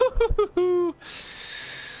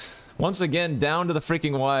 Once again, down to the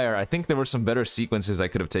freaking wire. I think there were some better sequences I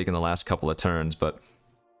could have taken the last couple of turns, but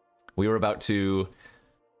we were about to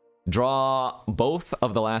draw both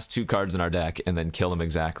of the last 2 cards in our deck and then kill them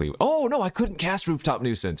exactly. Oh, no, I couldn't cast Rooftop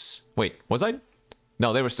Nuisance. Wait, was I?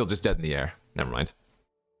 No, they were still just dead in the air. Never mind.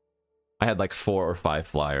 I had like 4 or 5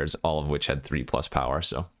 flyers, all of which had 3+ power,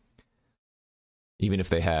 so... Even if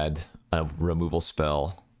they had a removal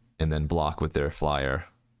spell and then block with their flyer,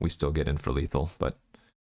 we still get in for lethal, but...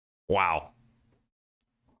 Wow.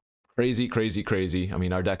 Crazy, crazy, crazy. I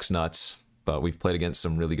mean, our deck's nuts, but we've played against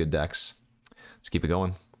some really good decks. Let's keep it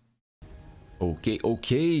going.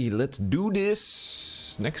 Okay, let's do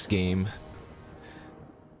this. Next game.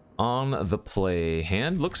 On the play.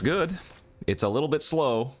 Hand looks good. It's a little bit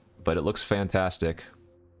slow, but it looks fantastic.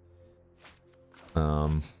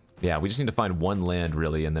 Yeah, we just need to find 1 land,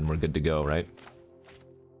 really, and then we're good to go, right?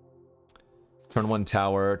 Turn 1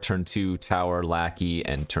 tower, turn 2 tower, lackey,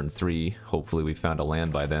 and turn 3. Hopefully we found a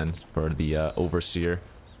land by then for the Overseer.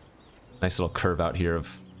 Nice little curve out here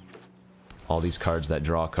of all these cards that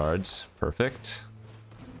draw cards. Perfect.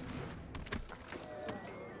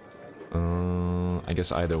 I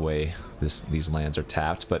guess either way, these lands are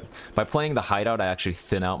tapped, but by playing the hideout, I actually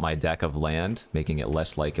thin out my deck of land, making it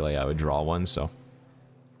less likely I would draw one, so...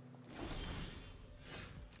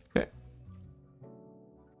 Okay.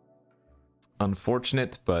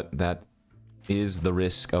 Unfortunate, but that is the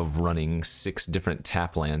risk of running 6 different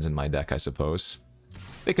tap lands in my deck, I suppose.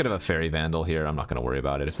 They could have a Fairy Vandal here, I'm not going to worry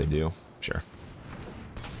about it if they do. Sure.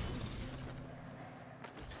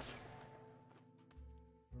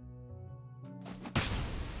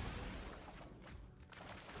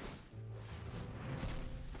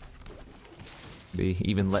 They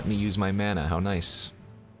even let me use my mana, how nice.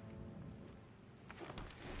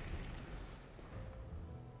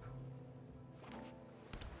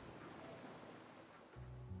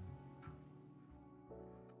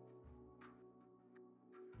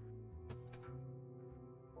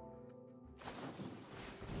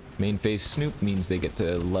 Main phase Snoop means they get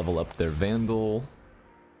to level up their Vandal.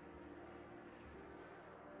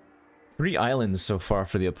 3 islands so far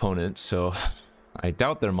for the opponent, so I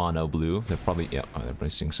doubt they're mono blue. They're probably, yeah, oh, they're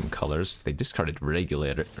missing some colors. They discarded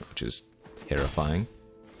Regulator, which is terrifying.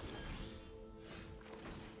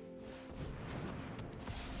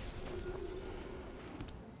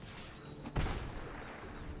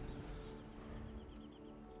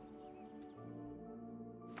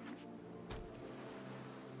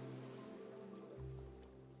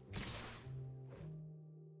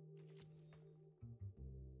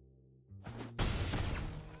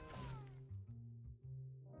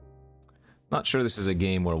 Not sure this is a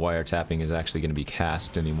game where wiretapping is actually going to be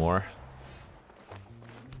cast anymore.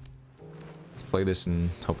 Let's play this and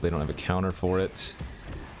hope they don't have a counter for it.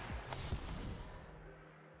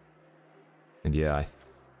 And yeah, I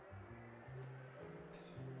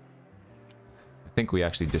think we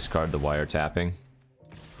actually discard the wiretapping.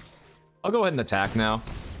 I'll go ahead and attack now.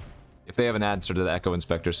 If they have an answer to the Echo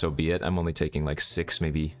Inspector, so be it. I'm only taking like 6,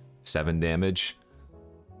 maybe 7 damage.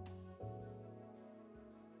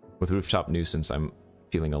 With Rooftop Nuisance, I'm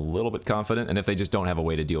feeling a little bit confident, and if they just don't have a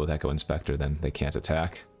way to deal with Echo Inspector, then they can't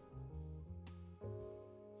attack.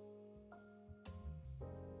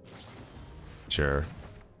 Sure.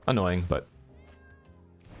 Annoying, but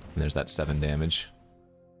there's that 7 damage.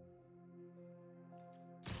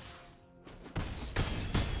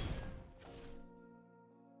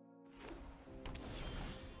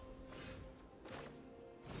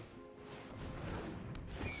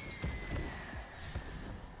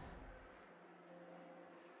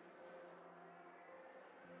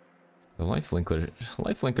 The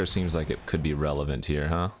lifelinker seems like it could be relevant here,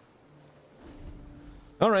 huh?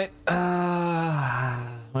 Alright,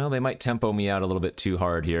 well, they might tempo me out a little bit too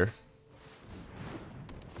hard here.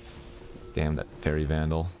 Damn, that Fairy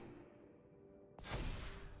Vandal.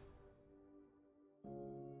 I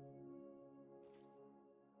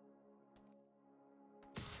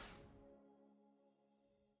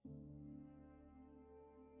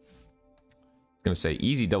was gonna say,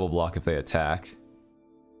 easy double block if they attack.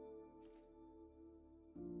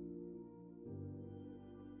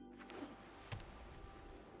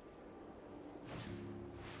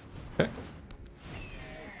 Okay.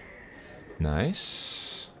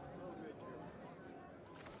 Nice.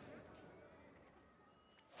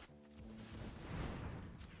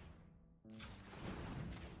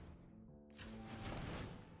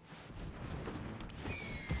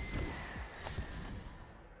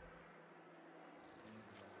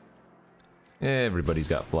 Everybody's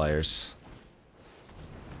got flyers.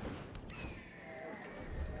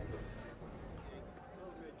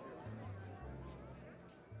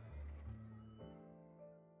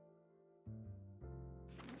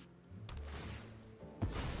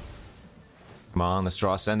 Come on, let's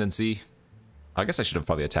draw Ascendancy. I guess I should have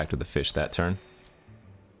probably attacked with the fish that turn.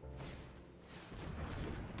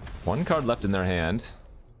 1 card left in their hand.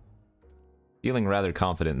 Feeling rather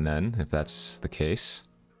confident then, if that's the case.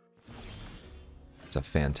 It's a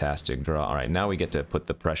fantastic draw. Alright, now we get to put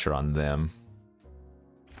the pressure on them.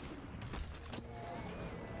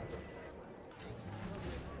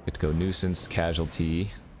 Get to go Nuisance,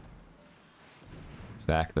 Casualty.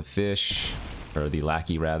 Sack the fish, or the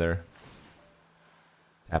lackey rather.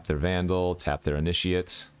 Tap their Vandal, tap their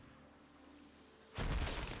Initiate.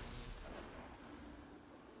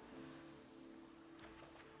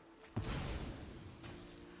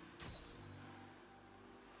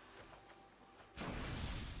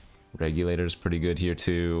 Regulator's pretty good here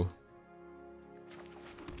too.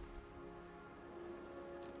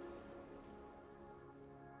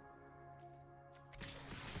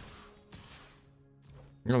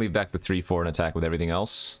 I'm gonna leave back the 3/4 and attack with everything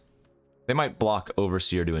else. They might block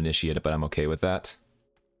Overseer to initiate it, but I'm okay with that.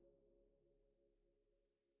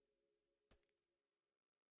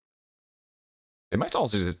 They might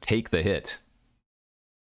also just take the hit.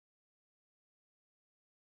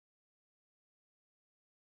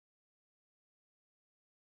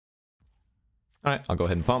 Alright, I'll go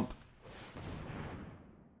ahead and pump.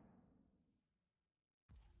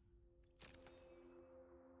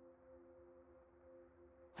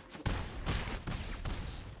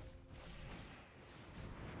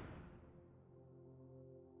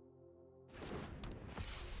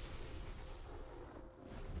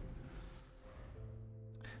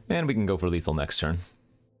 And we can go for lethal next turn.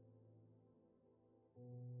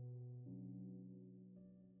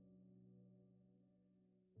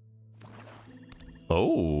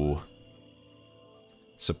 Oh.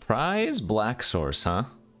 Surprise Black Source, huh?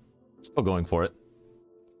 Still going for it.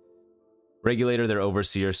 Regulator, their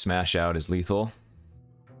Overseer, smash out is lethal.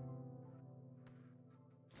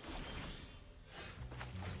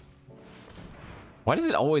 Why does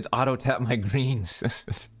it always auto-tap my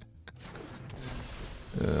greens?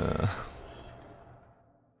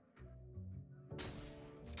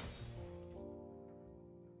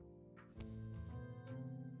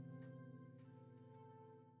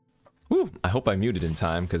 Woo, I hope I muted in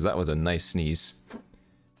time, because that was a nice sneeze.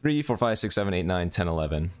 3, 4, 5, 6, 7, 8, 9, 10,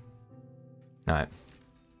 11. Alright.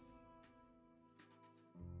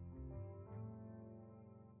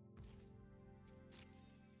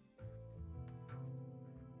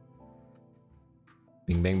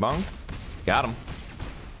 Bing, bang, bong. Got him.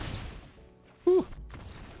 Whew.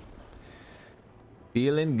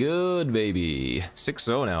 Feeling good, baby.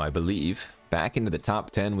 6-0 now, I believe. Back into the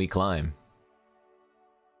top 10 we climb.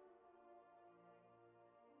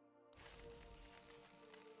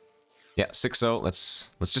 Yeah, 6-0.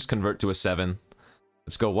 Let's just convert to a 7.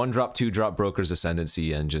 Let's go 1-drop, 2-drop Broker's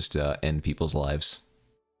Ascendancy and just end people's lives.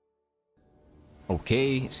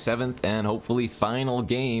 Okay, 7th and hopefully final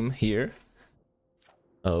game here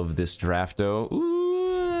of this drafto.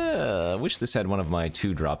 Ooh, I wish this had one of my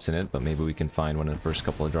 2-drops in it, but maybe we can find one in the first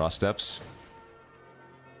couple of draw steps.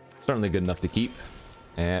 Certainly good enough to keep.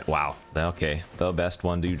 And wow, okay, the best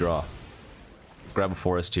one to draw. Grab a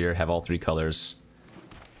forest here, have all 3 colors.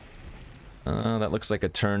 That looks like a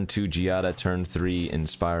turn 2 Giada, turn 3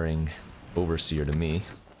 Inspiring Overseer to me.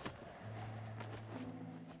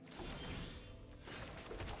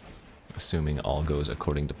 Assuming all goes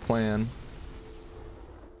according to plan.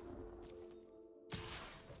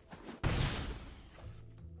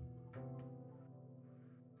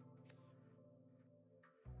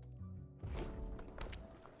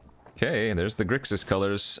 Okay, there's the Grixis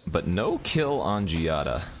colors, but no kill on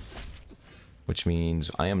Giada. Which means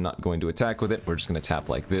I am not going to attack with it. We're just going to tap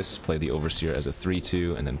like this, play the Overseer as a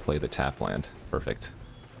 3/2, and then play the tap land. Perfect.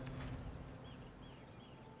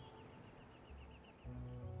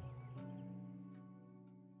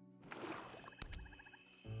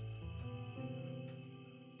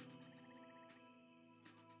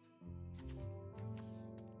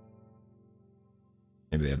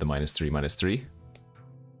 Maybe they have the -3/-3.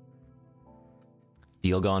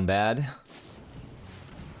 Deal gone bad.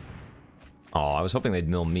 Oh, I was hoping they'd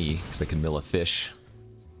mill me, because they could mill a fish.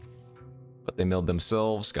 But they milled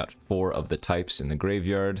themselves, got 4 of the types in the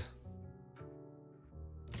graveyard.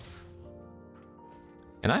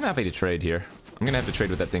 And I'm happy to trade here. I'm gonna have to trade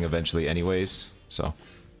with that thing eventually anyways, so I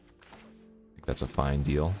think that's a fine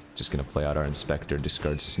deal. Just gonna play out our Inspector,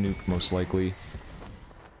 discard Snook most likely.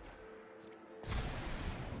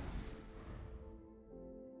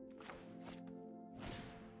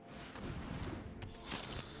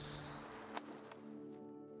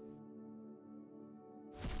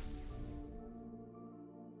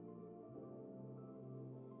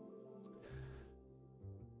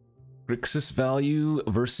 Grixis value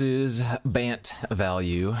versus Bant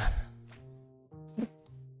value.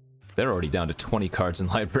 They're already down to 20 cards in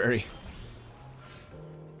library.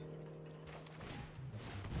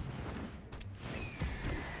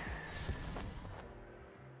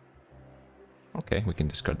 Okay, we can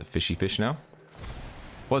discard the fishy fish now.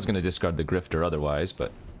 Was going to discard the Grifter otherwise,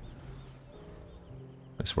 but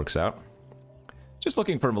this works out. Just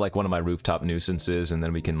looking for like one of my rooftop nuisances, and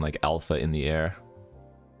then we can like alpha in the air.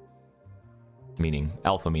 Meaning,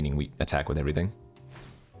 alpha meaning we attack with everything.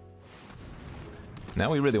 Now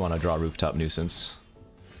we really want to draw Rooftop Nuisance.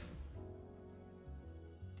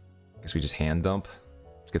 Guess we just hand dump.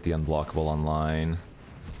 Let's get the unblockable online.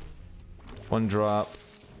 1-drop.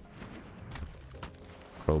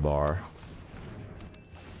 Crowbar.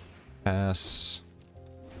 Pass.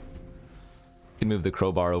 can move the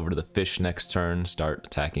crowbar over to the fish next turn, start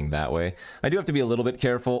attacking that way. I do have to be a little bit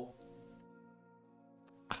careful.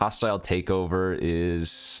 Hostile takeover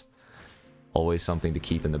is always something to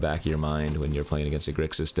keep in the back of your mind when you're playing against a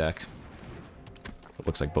Grixis deck. It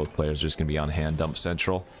looks like both players are just going to be on hand dump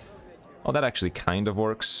central. Oh, that actually kind of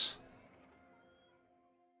works.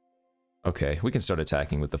 Okay, we can start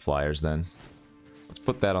attacking with the flyers then. Let's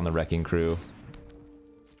put that on the Wrecking Crew.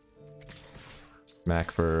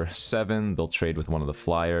 Smack for 7. They'll trade with one of the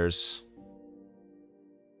flyers.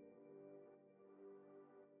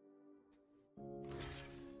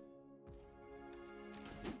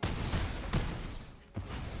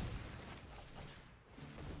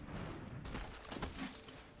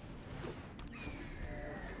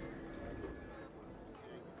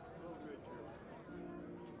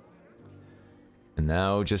 And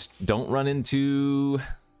now just don't run into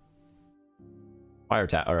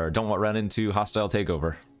wiretap, or don't run into hostile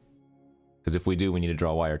takeover. Because if we do, we need to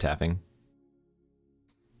draw wiretapping.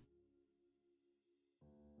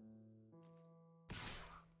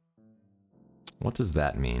 What does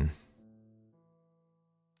that mean?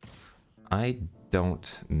 I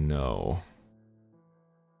don't know.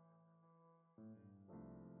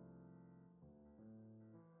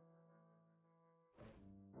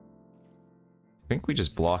 I think we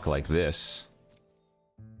just block like this.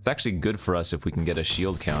 It's actually good for us if we can get a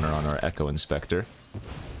shield counter on our Echo Inspector.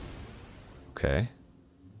 Okay.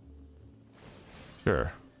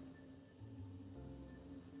 Sure.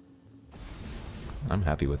 I'm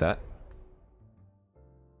happy with that.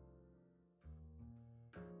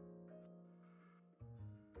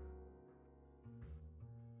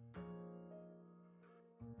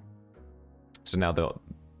 So now the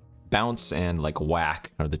bounce and like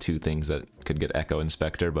whack are the two things that could get Echo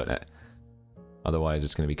Inspector, but otherwise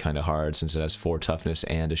it's going to be kind of hard since it has 4 toughness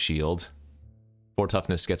and a shield. 4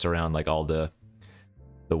 toughness gets around like all the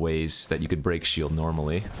ways that you could break shield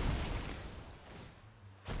normally.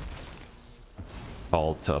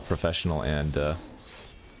 All to professional and the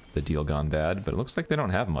deal gone bad, but it looks like they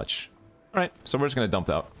don't have much. Alright, so we're just going to dump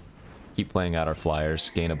out. Keep playing out our flyers,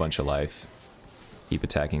 gain a bunch of life. Keep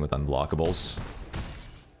attacking with unblockables.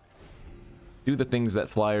 Do the things that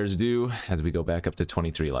flyers do as we go back up to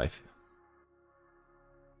 23 life.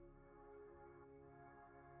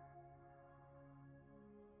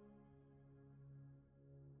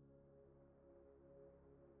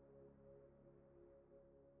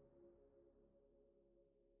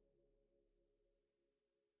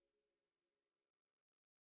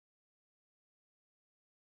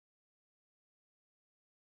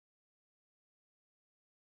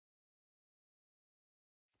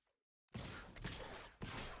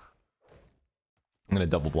 I'm going to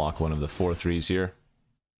double block one of the 4/3s here.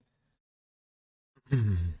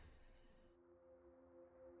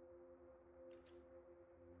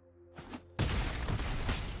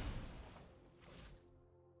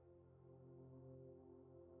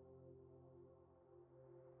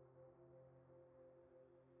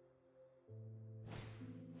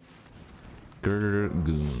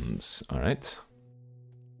 Goons. Alright.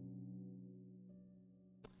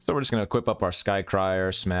 So we're just going to equip up our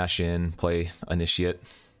Skycrier, smash in, play Initiate.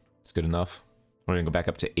 It's good enough. We're going to go back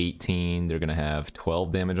up to 18. They're going to have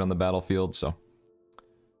 12 damage on the battlefield, so...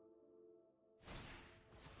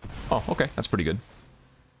 Oh, okay. That's pretty good.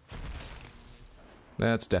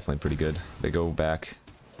 That's definitely pretty good. They go back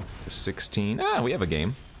to 16. Ah, we have a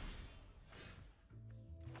game.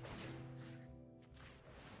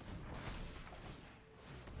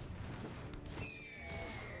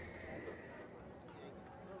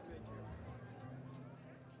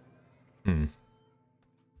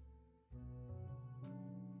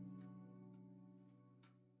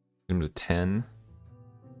 To 10.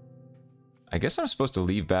 I guess I'm supposed to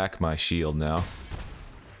leave back my shield now.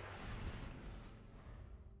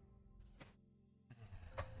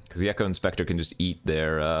 Because the Echo Inspector can just eat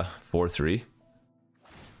their 4/3.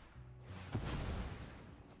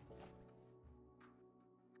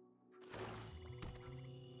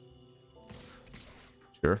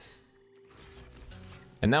 Sure.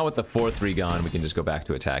 And now with the 4/3 gone, we can just go back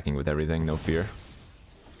to attacking with everything, no fear.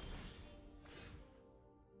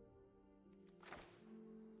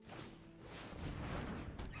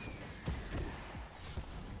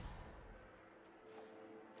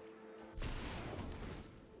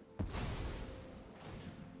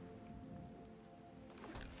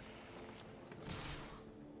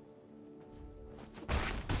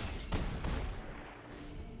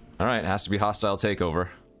 Alright, has to be hostile takeover.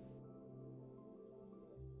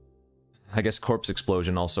 I guess Corpse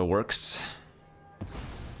Explosion also works.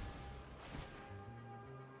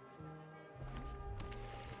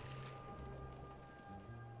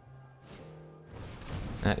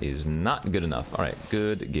 That is not good enough. All right,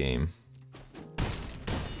 good game.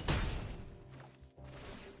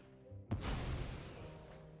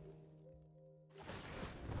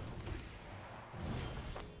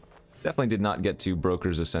 Definitely did not get to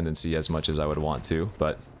Broker's Ascendancy as much as I would want to,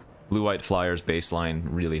 but Blue-White Flyers baseline,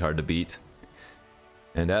 really hard to beat.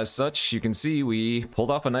 And as such, you can see we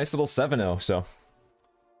pulled off a nice little 7-0, so...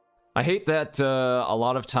 I hate that a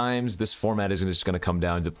lot of times this format is just going to come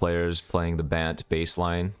down to players playing the Bant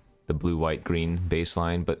baseline, the blue-white-green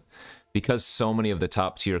baseline, but because so many of the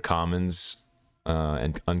top-tier commons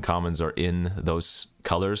and uncommons are in those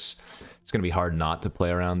colors, it's going to be hard not to play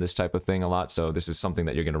around this type of thing a lot, so this is something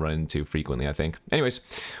that you're going to run into frequently, I think. Anyways,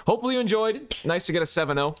 hopefully you enjoyed. Nice to get a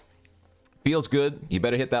 7-0. Feels good. You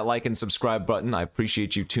better hit that like and subscribe button. I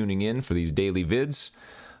appreciate you tuning in for these daily vids.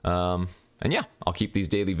 And yeah, I'll keep these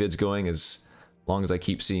daily vids going as long as I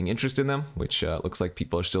keep seeing interest in them, which looks like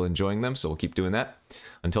people are still enjoying them, so we'll keep doing that.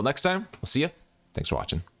 Until next time, we'll see ya. Thanks for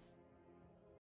watching.